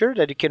on Azure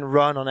that you can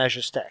run on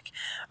Azure Stack.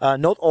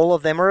 Not all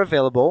of them are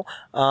available,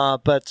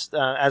 but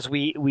as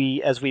we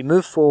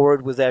move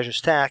forward with Azure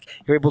Stack,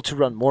 you're able to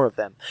run more of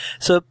them.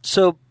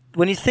 So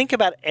when you think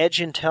about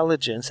edge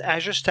intelligence,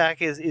 Azure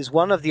Stack is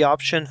one of the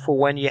options for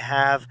when you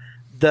have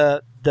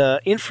the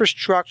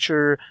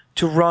infrastructure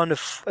to run a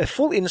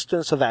full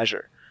instance of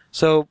Azure.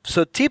 So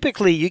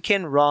typically you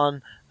can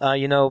run,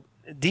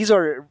 these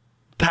are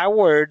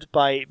powered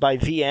by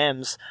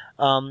VMs,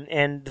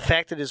 and the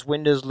fact that it's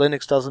Windows,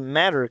 Linux doesn't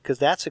matter, because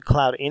that's a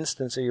cloud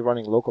instance that you're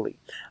running locally.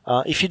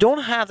 If you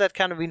don't have that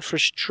kind of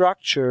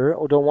infrastructure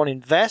or don't want to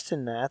invest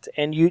in that,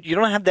 and you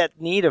don't have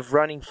that need of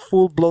running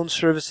full-blown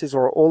services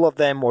or all of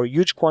them or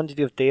huge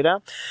quantity of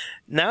data,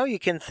 now you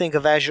can think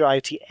of Azure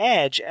IoT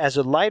Edge as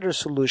a lighter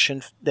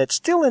solution that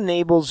still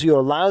enables you,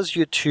 allows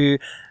you to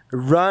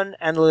run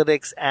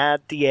analytics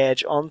at the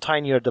edge on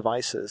tinier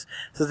devices.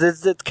 So there's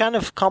that kind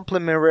of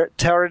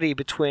complementarity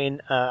between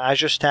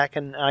Azure Stack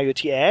and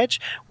IoT Edge,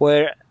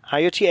 where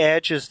IoT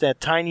Edge is that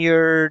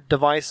tinier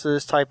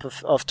devices type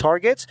of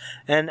targets,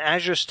 and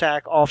Azure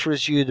Stack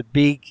offers you the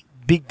big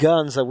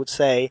guns, I would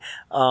say,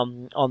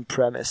 on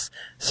premise.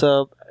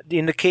 So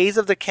in the case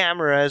of the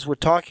cameras, we're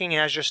talking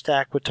Azure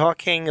Stack, we're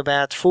talking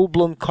about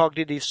full-blown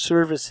cognitive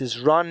services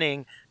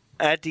running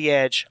at the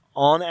edge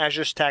on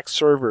Azure Stack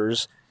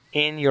servers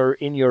in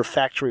your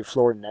factory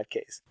floor in that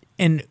case.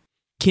 And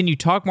can you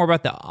talk more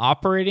about the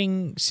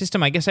operating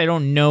system? I guess I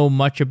don't know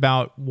much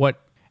about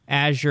what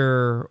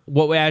Azure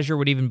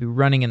would even be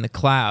running in the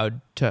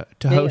cloud to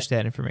host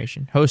that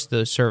information, host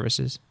those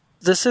services.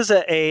 This is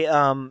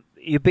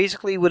you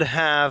basically would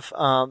have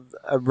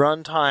a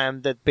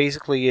runtime that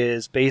basically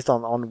is based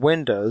on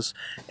Windows,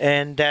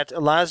 and that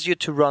allows you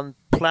to run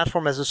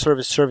platform as a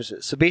service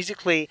services. So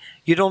basically,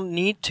 you don't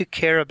need to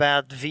care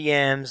about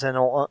VMs and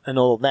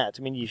all of that.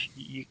 I mean,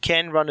 you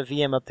can run a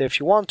VM up there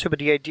if you want to, but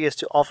the idea is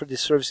to offer these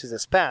services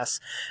as PaaS.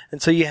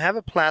 And so you have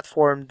a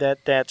platform that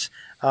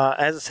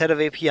has a set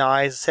of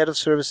APIs, a set of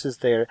services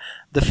there.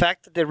 The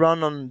fact that they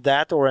run on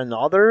that or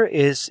another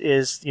is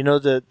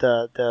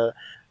the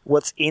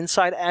what's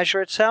inside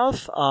Azure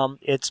itself.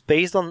 It's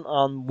based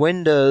on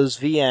Windows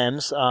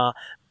VMs.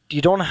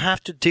 You don't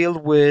have to deal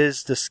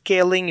with the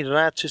scaling. You don't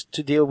have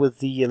to deal with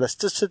the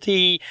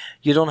elasticity.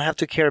 You don't have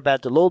to care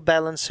about the load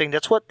balancing.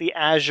 That's what the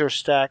Azure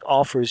Stack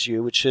offers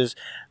you, which is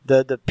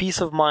the peace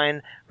of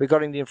mind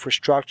regarding the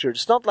infrastructure.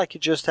 It's not like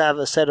you just have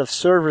a set of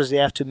servers you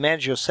have to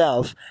manage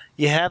yourself.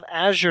 You have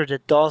Azure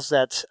that does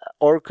that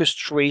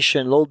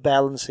orchestration, load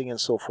balancing, and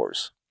so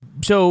forth.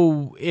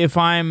 So if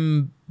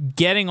I'm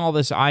getting all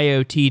this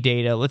IoT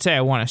data, let's say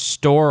I want to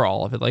store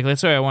all of it. Like,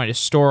 let's say I wanted to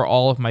store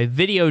all of my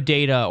video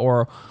data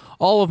or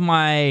all of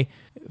my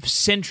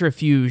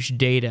centrifuge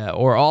data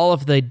or all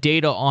of the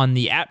data on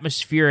the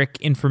atmospheric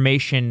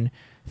information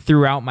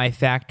throughout my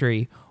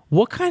factory.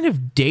 What kind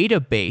of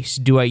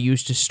database do I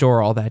use to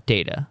store all that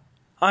data?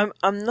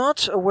 I'm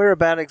not aware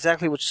about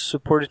exactly what's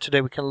supported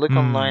today. We can look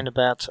online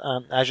about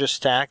Azure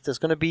Stack. There's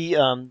going to be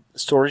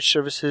storage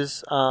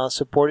services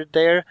supported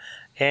there,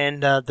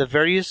 And the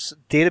various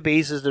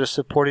databases that are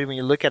supported, when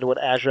you look at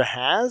what Azure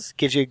has,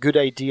 gives you a good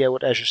idea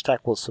what Azure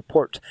Stack will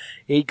support.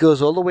 It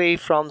goes all the way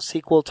from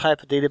SQL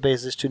type of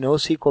databases to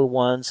NoSQL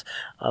ones.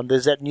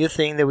 There's that new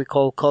thing that we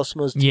call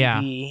Cosmos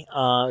DB,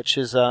 which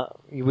is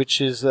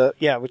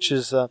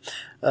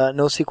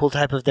NoSQL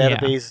type of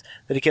database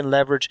that you can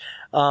leverage.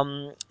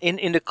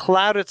 In the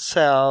cloud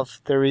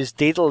itself, there is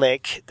Data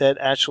Lake that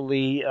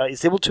actually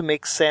is able to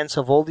make sense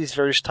of all these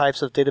various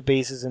types of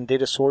databases and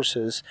data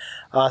sources.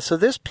 So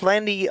there's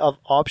plenty of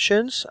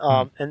options,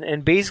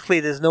 and basically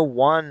there's no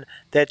one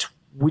that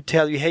would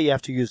tell you, hey, you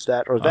have to use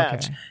that or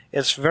that. Okay.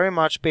 It's very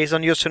much based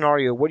on your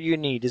scenario. What do you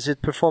need? Is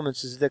it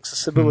performance? Is it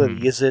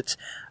accessibility? Is it,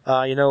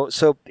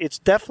 so it's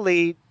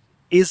definitely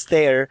is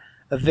there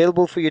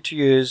available for you to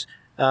use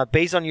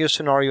based on your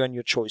scenario and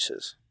your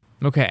choices.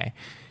 Okay.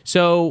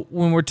 So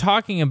when we're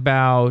talking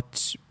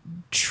about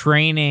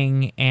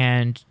training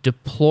and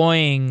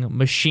deploying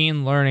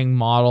machine learning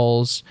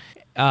models,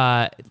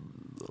 does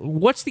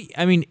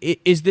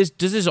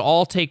this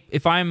all take,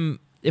 if I'm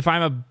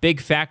a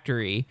big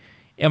factory,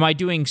 am I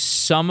doing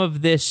some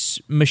of this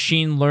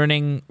machine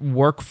learning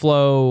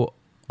workflow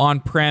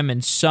on-prem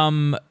and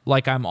some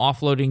like I'm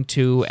offloading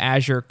to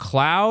Azure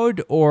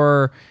Cloud,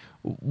 or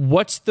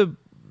what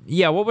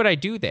would I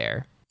do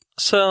there?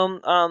 So,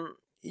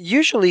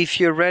 usually if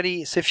you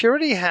already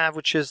have,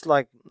 which is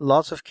like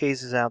lots of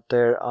cases out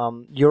there,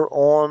 your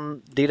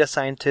own data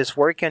scientists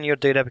working on your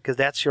data because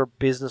that's your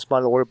business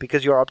model, or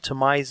because you're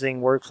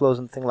optimizing workflows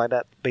and things like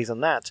that based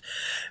on that.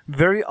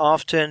 Very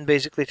often,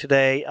 basically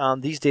today,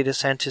 these data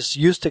scientists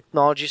use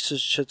technologies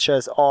such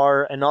as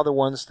R and other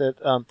ones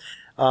that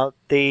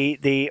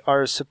they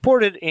are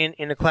supported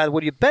in the cloud.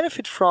 What you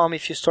benefit from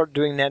if you start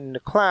doing that in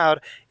the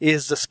cloud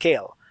is the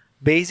scale.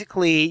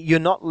 Basically, you're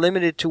not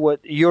limited to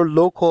what your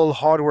local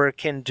hardware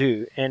can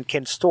do and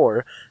can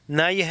store.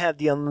 Now you have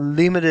the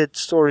unlimited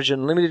storage,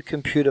 unlimited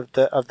compute of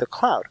the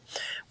cloud,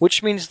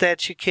 which means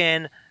that you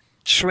can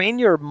train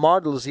your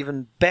models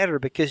even better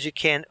because you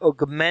can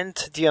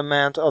augment the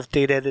amount of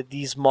data that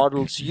these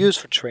models use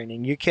for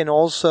training. You can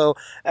also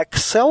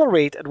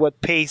accelerate at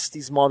what pace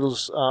these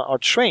models are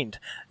trained.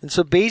 And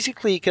so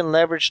basically you can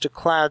leverage the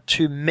cloud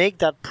to make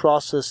that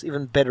process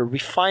even better,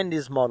 refine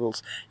these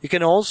models. You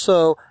can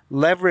also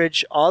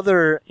leverage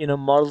other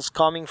models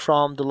coming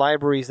from the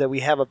libraries that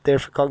we have up there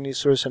for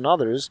Cognisource and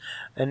others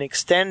and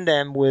extend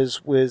them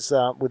with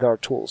our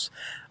tools.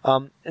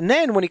 And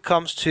then when it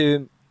comes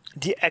to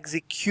the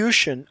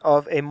execution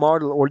of a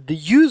model or the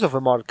use of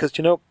a model, because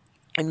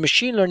in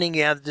machine learning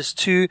you have these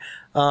two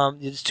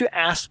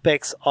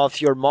aspects of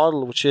your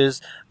model, which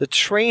is the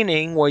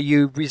training, where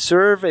you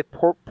reserve a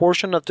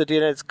portion of the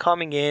data that's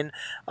coming in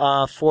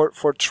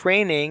for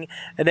training,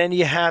 and then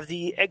you have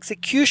the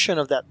execution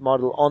of that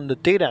model on the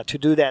data to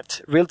do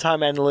that real-time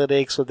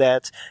analytics or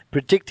that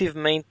predictive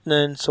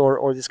maintenance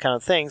or these kind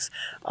of things,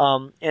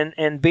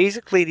 and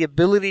basically the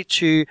ability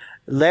to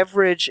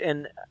leverage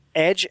an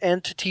edge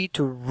entity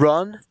to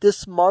run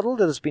this model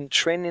that has been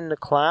trained in the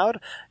cloud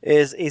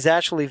is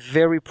actually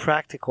very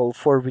practical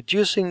for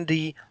reducing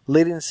the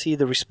latency,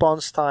 the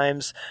response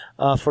times,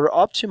 for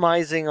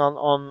optimizing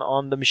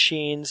on the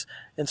machines.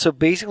 And so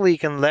basically you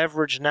can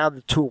leverage now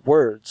the two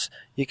worlds.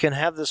 You can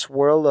have this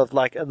world of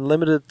like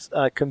unlimited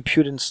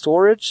compute and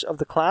storage of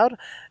the cloud,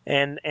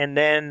 and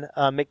then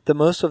make the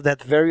most of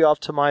that very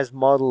optimized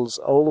models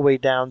all the way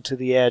down to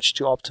the edge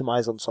to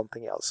optimize on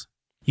something else.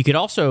 You could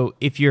also,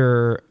 if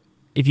you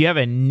have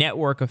a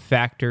network of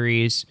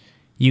factories,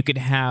 you could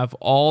have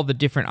all the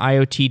different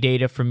IoT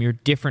data from your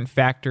different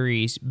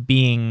factories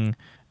being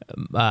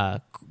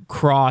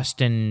crossed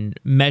and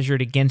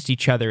measured against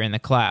each other in the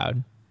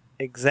cloud.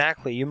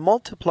 Exactly. You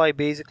multiply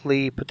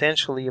potentially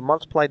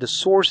the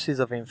sources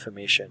of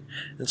information.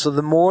 And so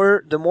the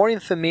more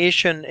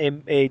information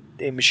a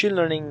machine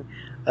learning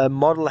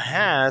model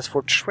has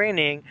for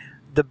training,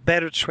 the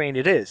better trained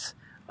it is.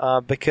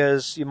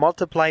 Because you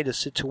multiply the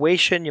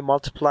situation, you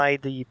multiply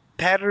the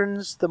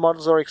patterns the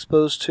models are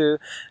exposed to,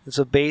 and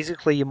so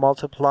basically you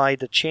multiply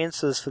the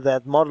chances for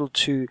that model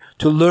to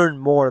learn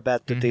more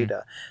about the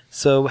data.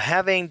 So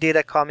having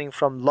data coming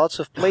from lots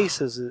of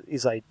places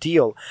is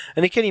ideal.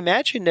 And you can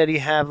imagine that you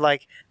have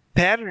like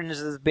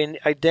patterns that have been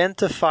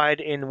identified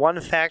in one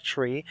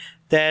factory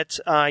that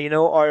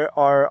are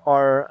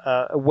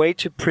a way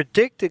to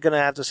predict they're going to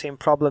have the same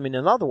problem in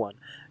another one.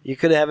 You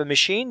could have a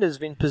machine that's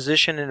been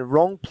positioned in the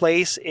wrong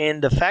place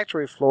in the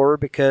factory floor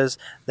because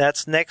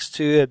that's next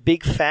to a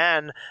big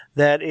fan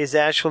that is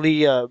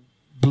actually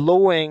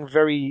blowing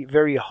very,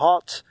 very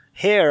hot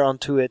hair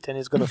onto it and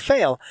is going to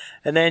fail.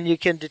 And then you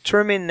can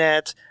determine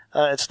that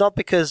it's not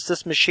because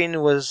this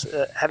machine was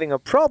having a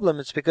problem,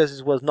 it's because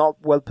it was not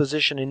well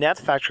positioned in that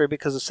factory,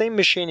 because the same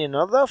machine in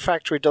another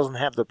factory doesn't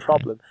have the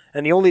problem.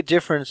 And the only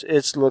difference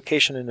is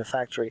location in the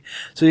factory.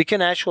 So you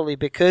can actually,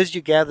 because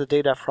you gather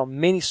data from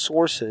many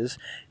sources,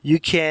 you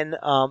can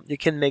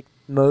make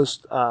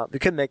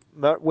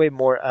way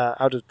more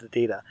out of the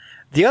data.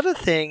 The other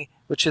thing,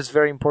 which is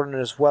very important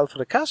as well for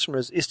the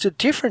customers, is to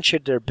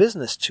differentiate their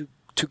business, to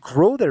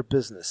grow their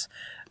business.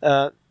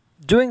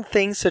 doing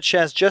things such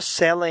as just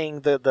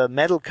selling the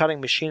metal cutting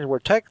machines we're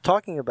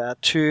talking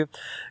about, to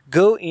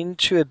go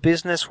into a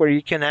business where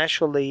you can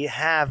actually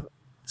have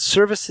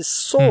services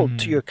sold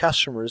to your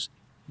customers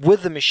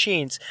with the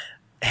machines,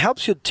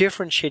 helps you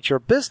differentiate your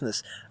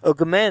business,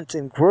 augment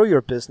and grow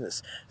your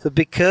business. So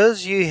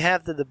because you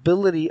have the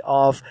ability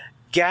of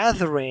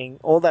gathering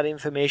all that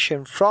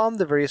information from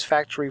the various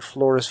factory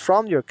floors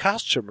from your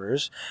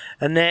customers,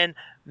 and then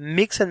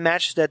mix and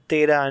match that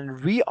data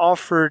and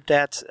re-offer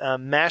that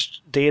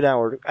matched data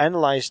or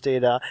analyzed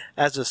data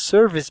as a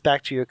service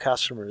back to your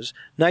customers,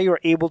 now you're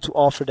able to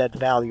offer that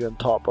value on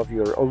top of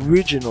your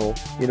original,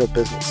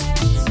 business.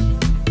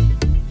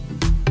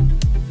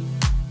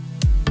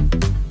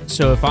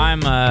 So if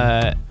I'm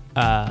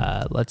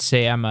let's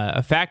say I'm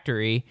a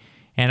factory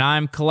and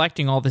I'm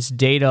collecting all this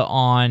data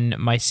on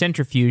my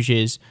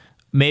centrifuges,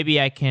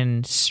 maybe I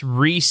can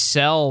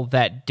resell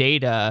that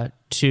data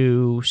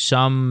to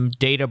some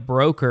data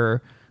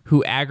broker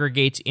who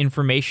aggregates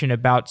information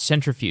about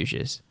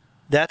centrifuges.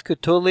 That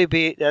could totally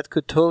be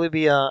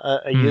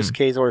a use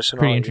case or a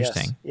scenario. Pretty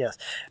interesting. Yes.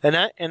 And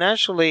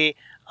actually,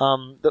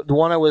 the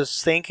one I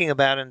was thinking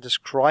about and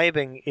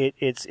describing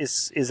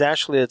is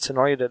actually a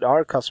scenario that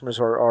our customers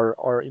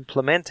are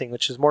implementing,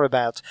 which is more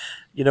about,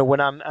 when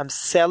I'm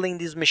selling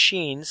these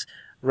machines,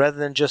 rather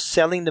than just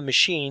selling the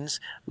machines,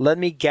 let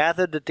me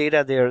gather the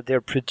data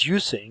they're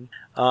producing.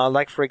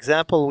 Like, for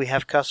example, we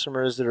have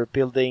customers that are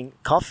building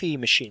coffee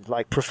machines,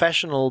 like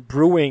professional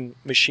brewing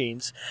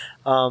machines,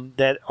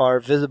 that are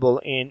visible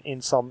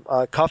in some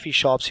coffee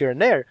shops here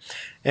and there.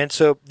 And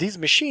so these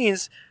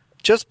machines,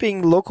 just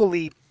being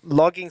locally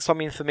logging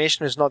some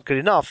information is not good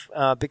enough,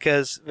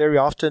 because very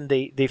often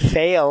they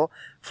fail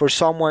for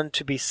someone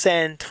to be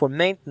sent for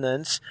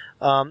maintenance,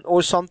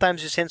 or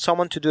sometimes you send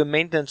someone to do a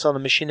maintenance on a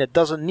machine that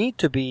doesn't need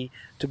to be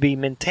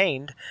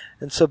maintained.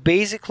 And so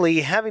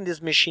basically having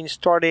this machine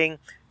starting,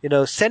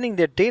 sending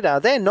their data,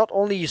 then not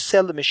only you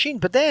sell the machine,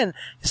 but then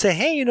you say,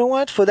 hey, you know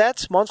what, for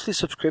that monthly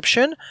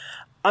subscription,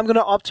 I'm going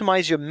to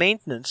optimize your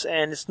maintenance,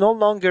 and it's no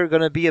longer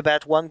going to be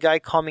about one guy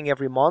coming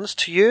every month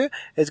to you.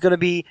 It's going to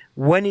be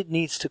when it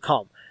needs to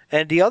come.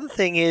 And the other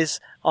thing is,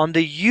 on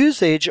the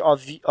usage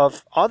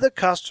of other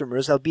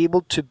customers, I'll be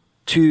able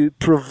to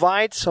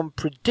provide some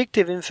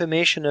predictive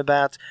information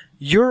about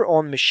your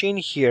own machine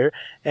here,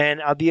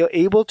 and I'll be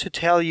able to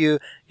tell you,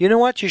 you know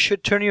what, you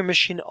should turn your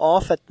machine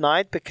off at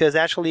night, because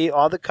actually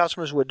other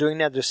customers who are doing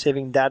that, they're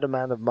saving that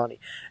amount of money.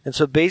 And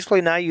so basically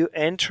now you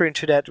enter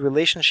into that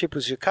relationship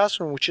with your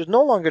customer, which is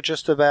no longer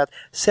just about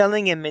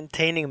selling and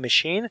maintaining a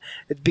machine.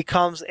 It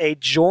becomes a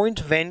joint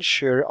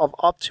venture of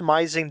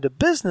optimizing the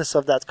business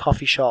of that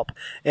coffee shop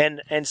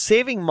and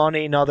saving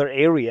money in other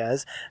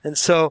areas. And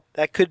so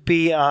that could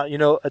be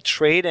a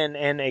trade,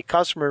 and a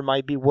customer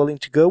might be willing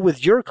to go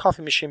with your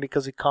coffee machine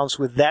because it comes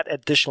with that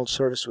additional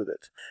service with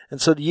it. And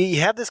so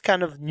you have this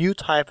kind of new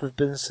type of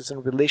businesses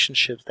and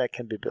relationships that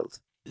can be built.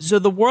 So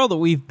the world that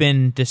we've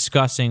been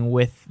discussing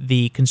with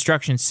the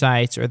construction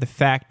sites or the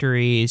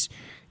factories,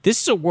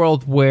 this is a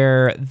world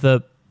where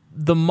the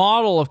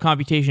model of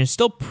computation is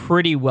still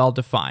pretty well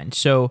defined.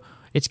 So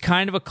it's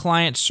kind of a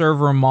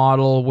client-server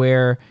model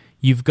where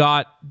you've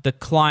got the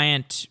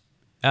client.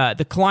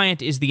 The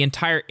client is the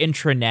entire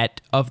intranet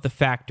of the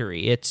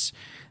factory. It's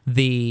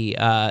the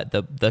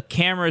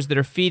cameras that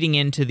are feeding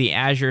into the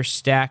Azure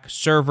Stack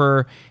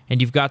server,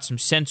 and you've got some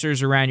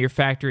sensors around your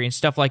factory and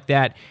stuff like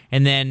that.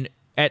 And then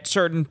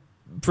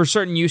for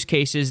certain use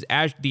cases,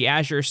 the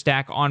Azure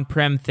Stack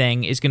on-prem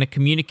thing is going to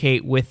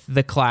communicate with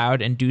the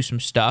cloud and do some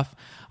stuff.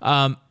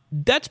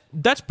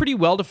 That's pretty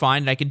well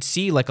defined. I can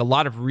see like a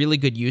lot of really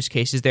good use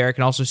cases there. I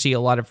can also see a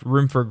lot of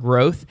room for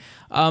growth.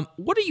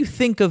 What do you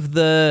think of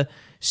the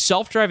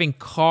self-driving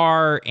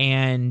car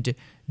and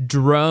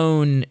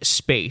drone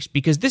space?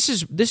 Because this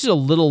is a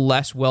little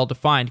less well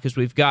defined, because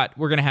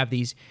we're going to have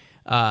these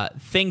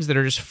things that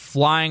are just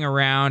flying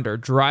around or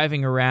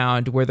driving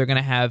around, where they're going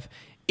to have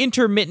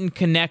intermittent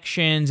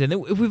connections, and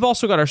we've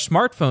also got our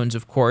smartphones,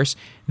 of course.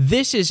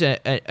 This is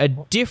a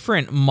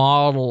different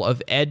model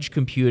of edge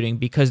computing,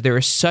 because there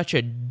is such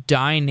a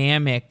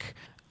dynamic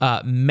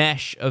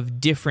mesh of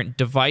different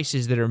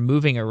devices that are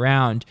moving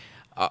around.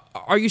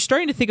 Are you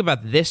starting to think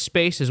about this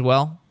space as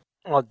well?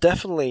 Well,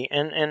 definitely,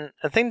 and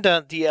I think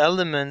that the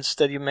elements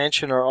that you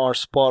mentioned are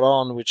spot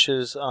on, which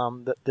is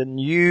the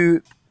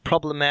new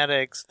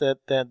problematics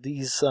that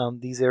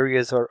these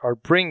areas are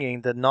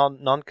bringing, the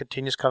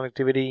non-continuous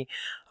connectivity,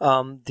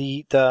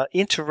 the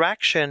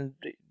interaction.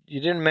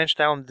 You didn't mention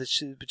that one,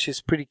 which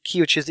is pretty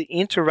key, which is the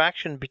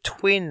interaction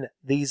between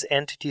these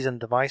entities and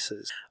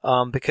devices.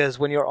 Because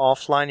when you're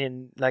offline,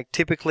 and like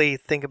typically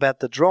think about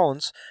the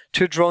drones,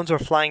 two drones are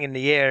flying in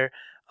the air,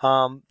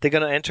 they're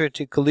going to enter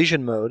into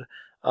collision mode.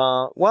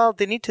 Well,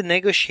 they need to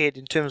negotiate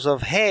in terms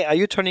of, hey, are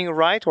you turning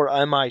right or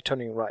am I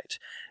turning right?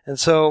 And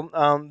so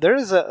there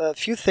is a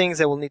few things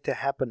that will need to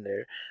happen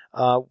there.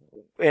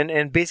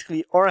 And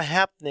basically are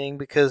happening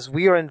because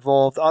we are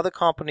involved, other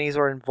companies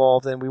are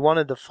involved, and we want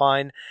to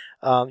define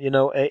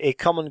a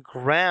common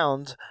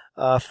ground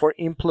for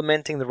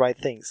implementing the right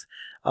things.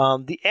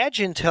 The edge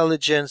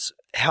intelligence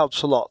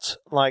helps a lot.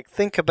 Like,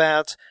 think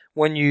about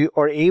when you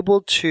are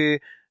able to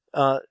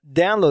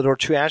download or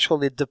to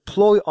actually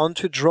deploy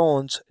onto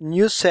drones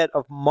new set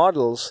of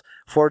models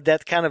for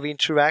that kind of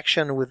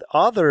interaction with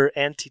other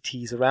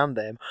entities around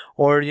them.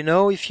 Or,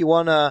 if you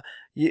want to,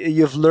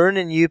 you've learned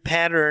a new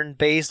pattern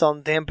based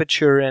on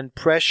temperature and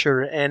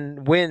pressure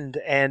and wind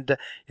and,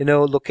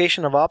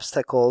 location of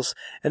obstacles.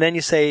 And then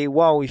you say,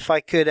 wow, if I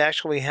could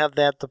actually have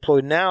that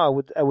deployed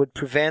now, I would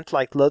prevent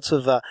like lots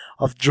of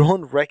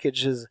drone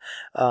wreckages.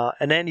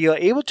 And then you're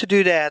able to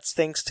do that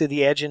thanks to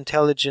the edge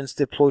intelligence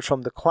deployed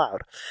from the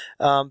cloud.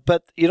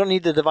 But you don't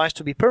need the device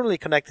to be permanently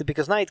connected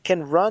because now it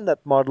can run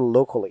that model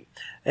locally.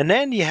 And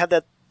then you have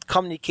that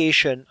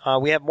communication.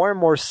 We have more and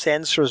more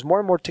sensors, more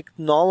and more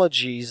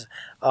technologies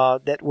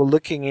that we're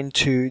looking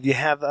into. You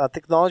have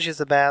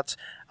technologies about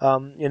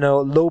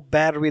low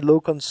battery, low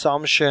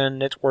consumption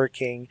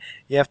networking.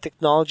 You have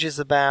technologies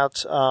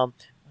about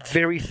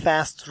very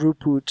fast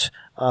throughput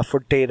for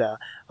data,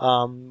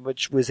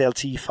 which was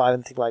LTE5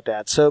 and things like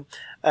that. So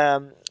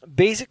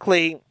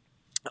basically,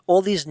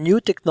 all these new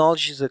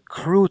technologies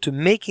accrue to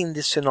making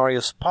these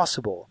scenarios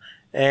possible.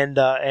 And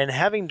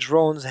having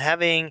drones,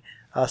 having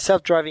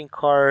self-driving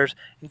cars,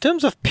 in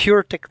terms of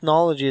pure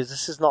technologies,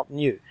 this is not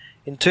new.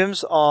 In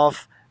terms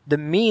of the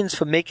means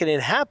for making it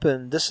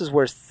happen, this is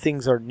where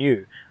things are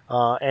new.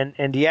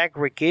 And the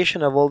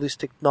aggregation of all these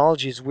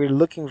technologies, we're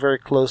looking very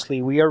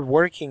closely. We are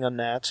working on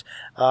that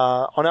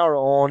on our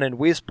own and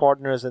with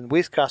partners and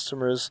with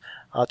customers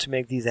to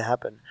make these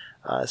happen.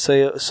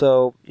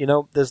 So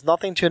there's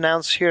nothing to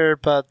announce here,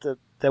 but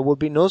there will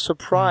be no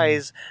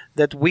surprise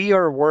that we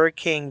are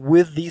working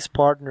with these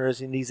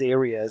partners in these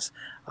areas.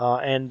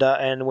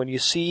 And when you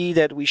see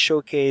that we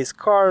showcase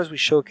cars, we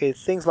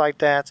showcase things like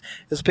that,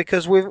 it's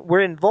because we're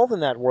involved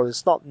in that world.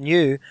 It's not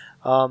new.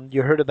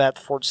 You heard about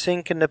Ford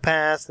Sync in the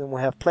past, and we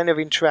have plenty of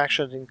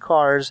interactions in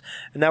cars.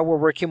 And now we're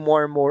working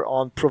more and more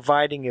on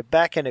providing a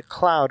backend, a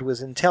cloud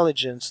with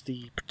intelligence,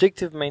 the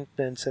predictive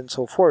maintenance, and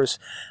so forth.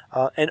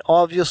 And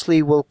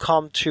obviously, we'll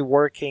come to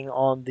working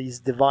on these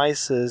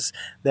devices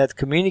that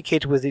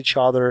communicate with each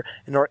other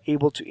and are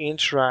able to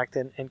interact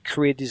and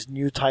create these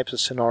new types of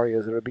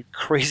scenarios that are a bit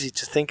crazy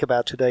to think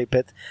about today,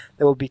 but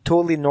that will be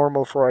totally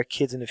normal for our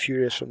kids in a few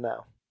years from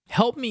now.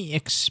 Help me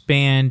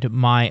expand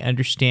my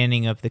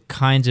understanding of the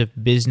kinds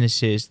of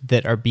businesses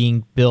that are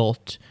being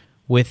built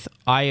with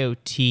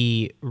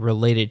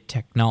IoT-related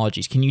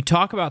technologies. Can you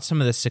talk about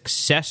some of the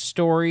success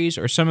stories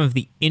or some of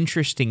the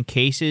interesting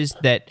cases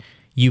that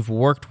you've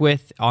worked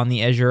with on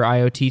the Azure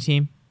IoT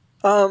team?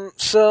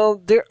 So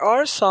there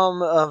are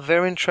some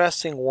very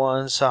interesting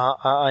ones.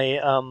 I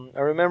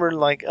remember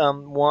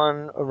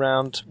one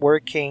around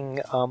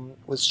working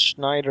with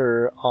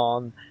Schneider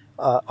on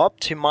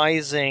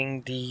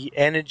optimizing the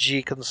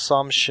energy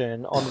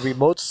consumption on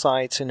remote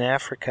sites in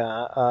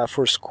Africa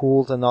for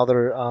schools and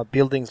other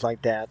buildings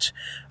like that.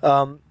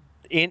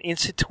 In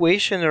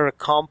situations that are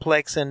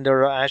complex and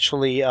they're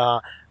actually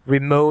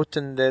remote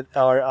and that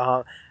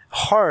are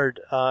hard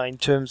in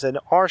terms, and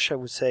harsh, I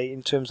would say,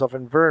 in terms of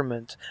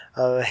environment,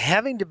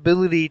 having the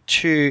ability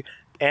to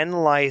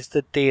analyze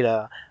the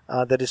data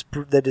that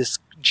is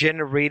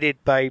generated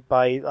by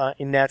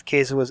in that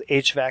case it was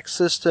HVAC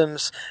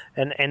systems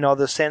and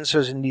other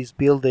sensors in these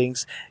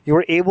buildings, you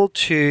were able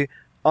to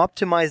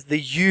optimize the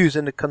use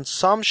and the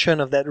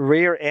consumption of that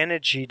rare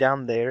energy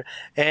down there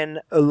and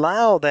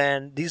allow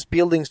then these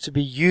buildings to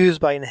be used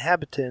by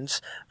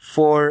inhabitants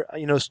for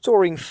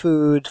storing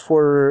food,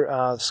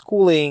 for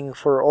schooling,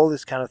 for all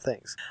these kind of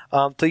things.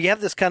 So you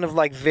have this kind of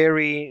like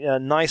very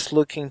nice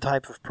looking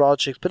type of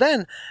projects. But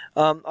then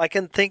I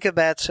can think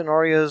about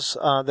scenarios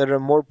that are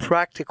more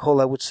practical,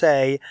 I would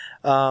say,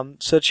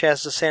 such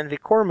as the Sandvik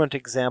Cormont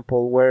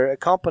example, where a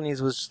company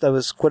that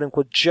was quote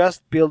unquote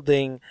just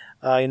building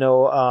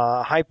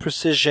high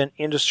precision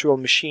industrial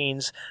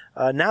machines.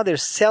 Now they're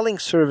selling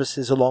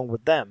services along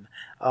with them.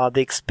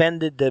 They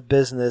expanded their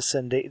business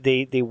and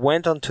they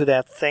went onto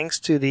that thanks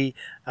to the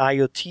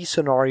IoT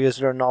scenarios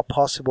that are now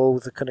possible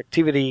with the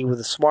connectivity, with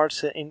the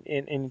smart and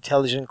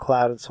intelligent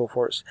cloud and so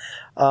forth.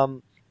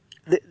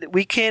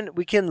 We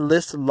can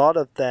list a lot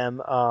of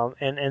them,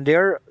 and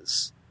they're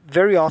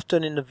very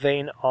often in the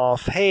vein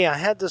of, hey, I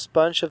had this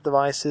bunch of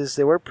devices,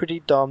 they were pretty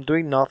dumb,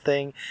 doing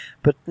nothing,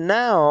 but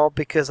now,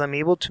 because I'm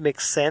able to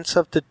make sense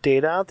of the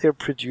data they're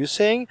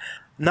producing,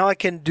 now I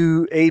can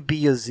do A,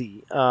 B, or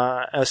Z,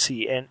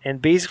 C,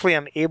 and basically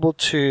I'm able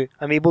to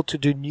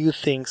do new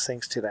things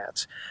thanks to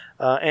that.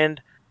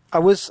 And I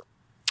was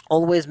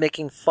always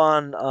making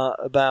fun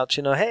about,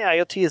 hey,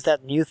 IoT is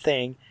that new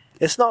thing.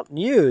 It's not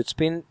new. It's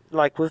been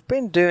we've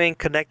been doing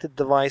connected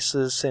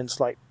devices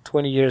since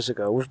 20 years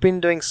ago. We've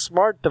been doing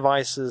smart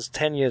devices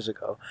 10 years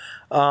ago.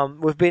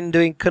 We've been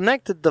doing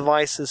connected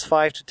devices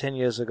 5 to 10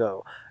 years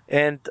ago.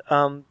 And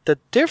the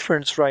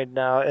difference right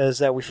now is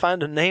that we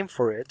found a name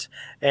for it,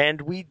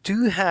 and we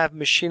do have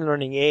machine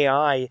learning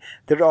AI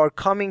that are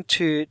coming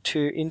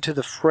into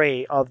the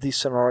fray of these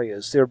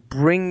scenarios. They're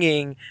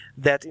bringing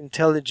that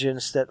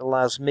intelligence that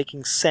allows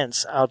making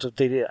sense out of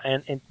data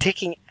and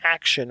taking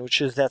action,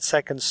 which is that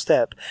second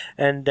step,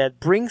 and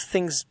that brings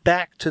things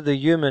back to the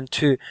human,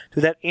 to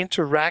that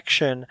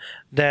interaction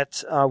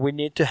that we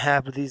need to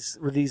have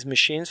with these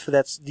machines for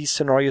these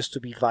scenarios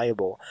to be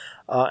viable.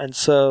 And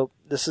so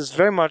this is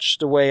very much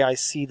the way I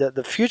see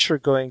the future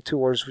going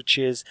towards, which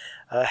is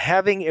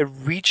having a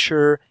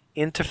richer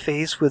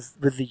interface with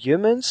the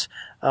humans,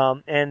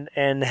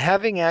 and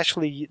having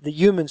actually the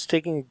humans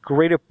taking a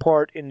greater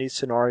part in these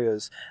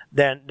scenarios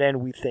than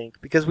we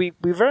think, because we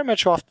very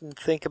much often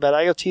think about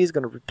IoT is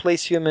going to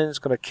replace humans,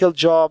 going to kill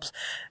jobs,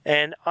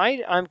 and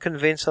I'm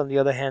convinced on the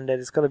other hand that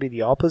it's going to be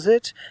the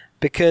opposite,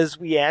 because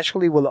we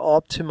actually will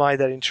optimize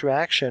that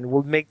interaction,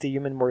 will make the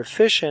human more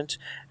efficient,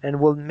 and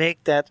will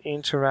make that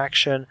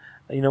interaction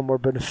more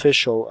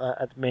beneficial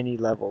at many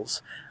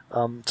levels.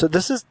 So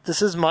this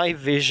is my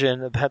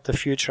vision about the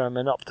future. I'm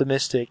an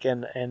optimistic,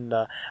 and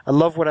I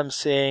love what I'm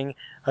saying.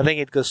 I think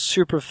it goes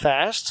super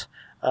fast.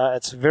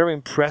 It's very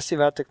impressive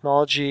how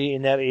technology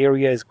in that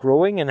area is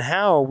growing, and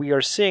how we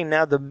are seeing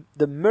now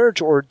the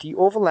merge or the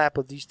overlap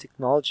of these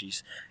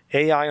technologies.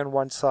 AI on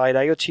one side,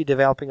 IoT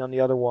developing on the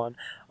other one,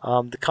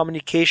 the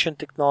communication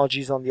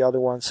technologies on the other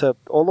one. So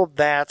all of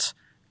that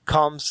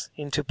comes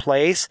into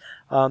place.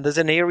 There's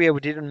an area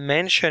we didn't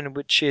mention,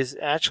 which is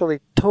actually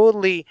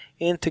totally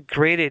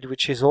integrated,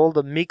 which is all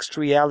the mixed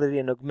reality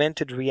and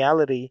augmented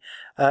reality.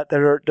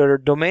 There are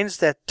domains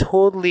that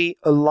totally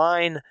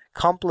align,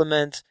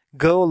 complement,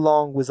 go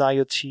along with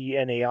IoT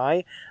and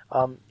AI.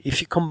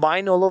 If you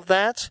combine all of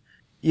that,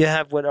 you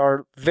have what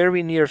our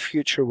very near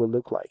future will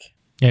look like.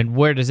 And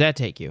where does that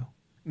take you?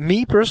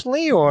 Me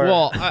personally, or?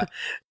 Well,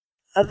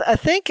 I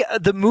think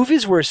the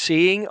movies we're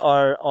seeing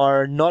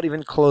are not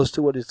even close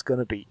to what it's going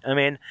to be. I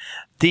mean,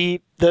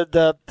 the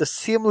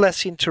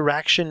seamless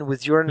interaction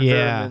with your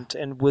environment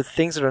and with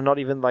things that are not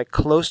even like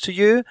close to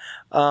you,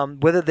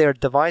 whether they're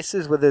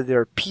devices, whether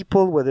they're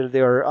people, whether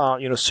they're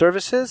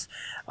services,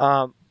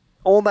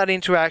 all that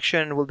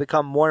interaction will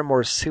become more and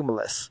more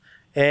seamless.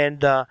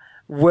 And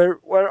where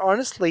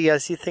honestly I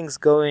see things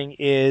going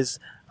is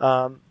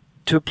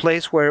to a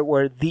place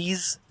where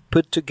these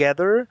put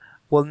together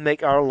will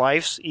make our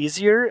lives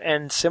easier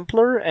and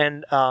simpler,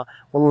 and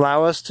will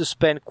allow us to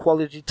spend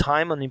quality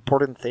time on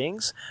important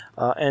things.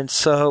 And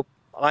so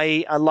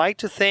I like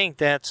to think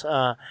that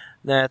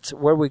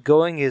where we're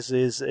going is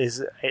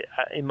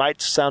it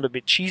might sound a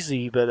bit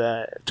cheesy,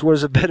 but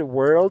towards a better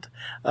world,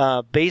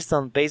 based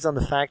on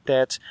the fact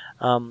that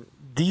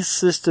these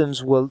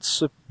systems will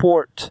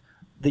support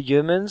the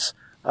humans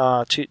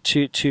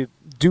to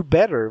do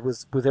better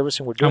with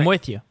everything we're doing. I'm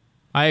with you.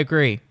 I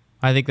agree.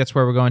 I think that's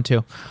where we're going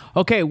to.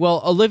 Okay,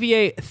 well,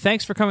 Olivier,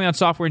 thanks for coming on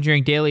Software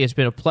Engineering Daily. It's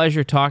been a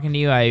pleasure talking to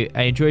you. I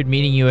enjoyed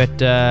meeting you at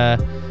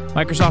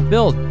Microsoft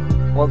Build.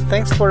 Well,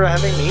 thanks for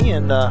having me,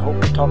 and hope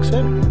we talk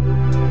soon.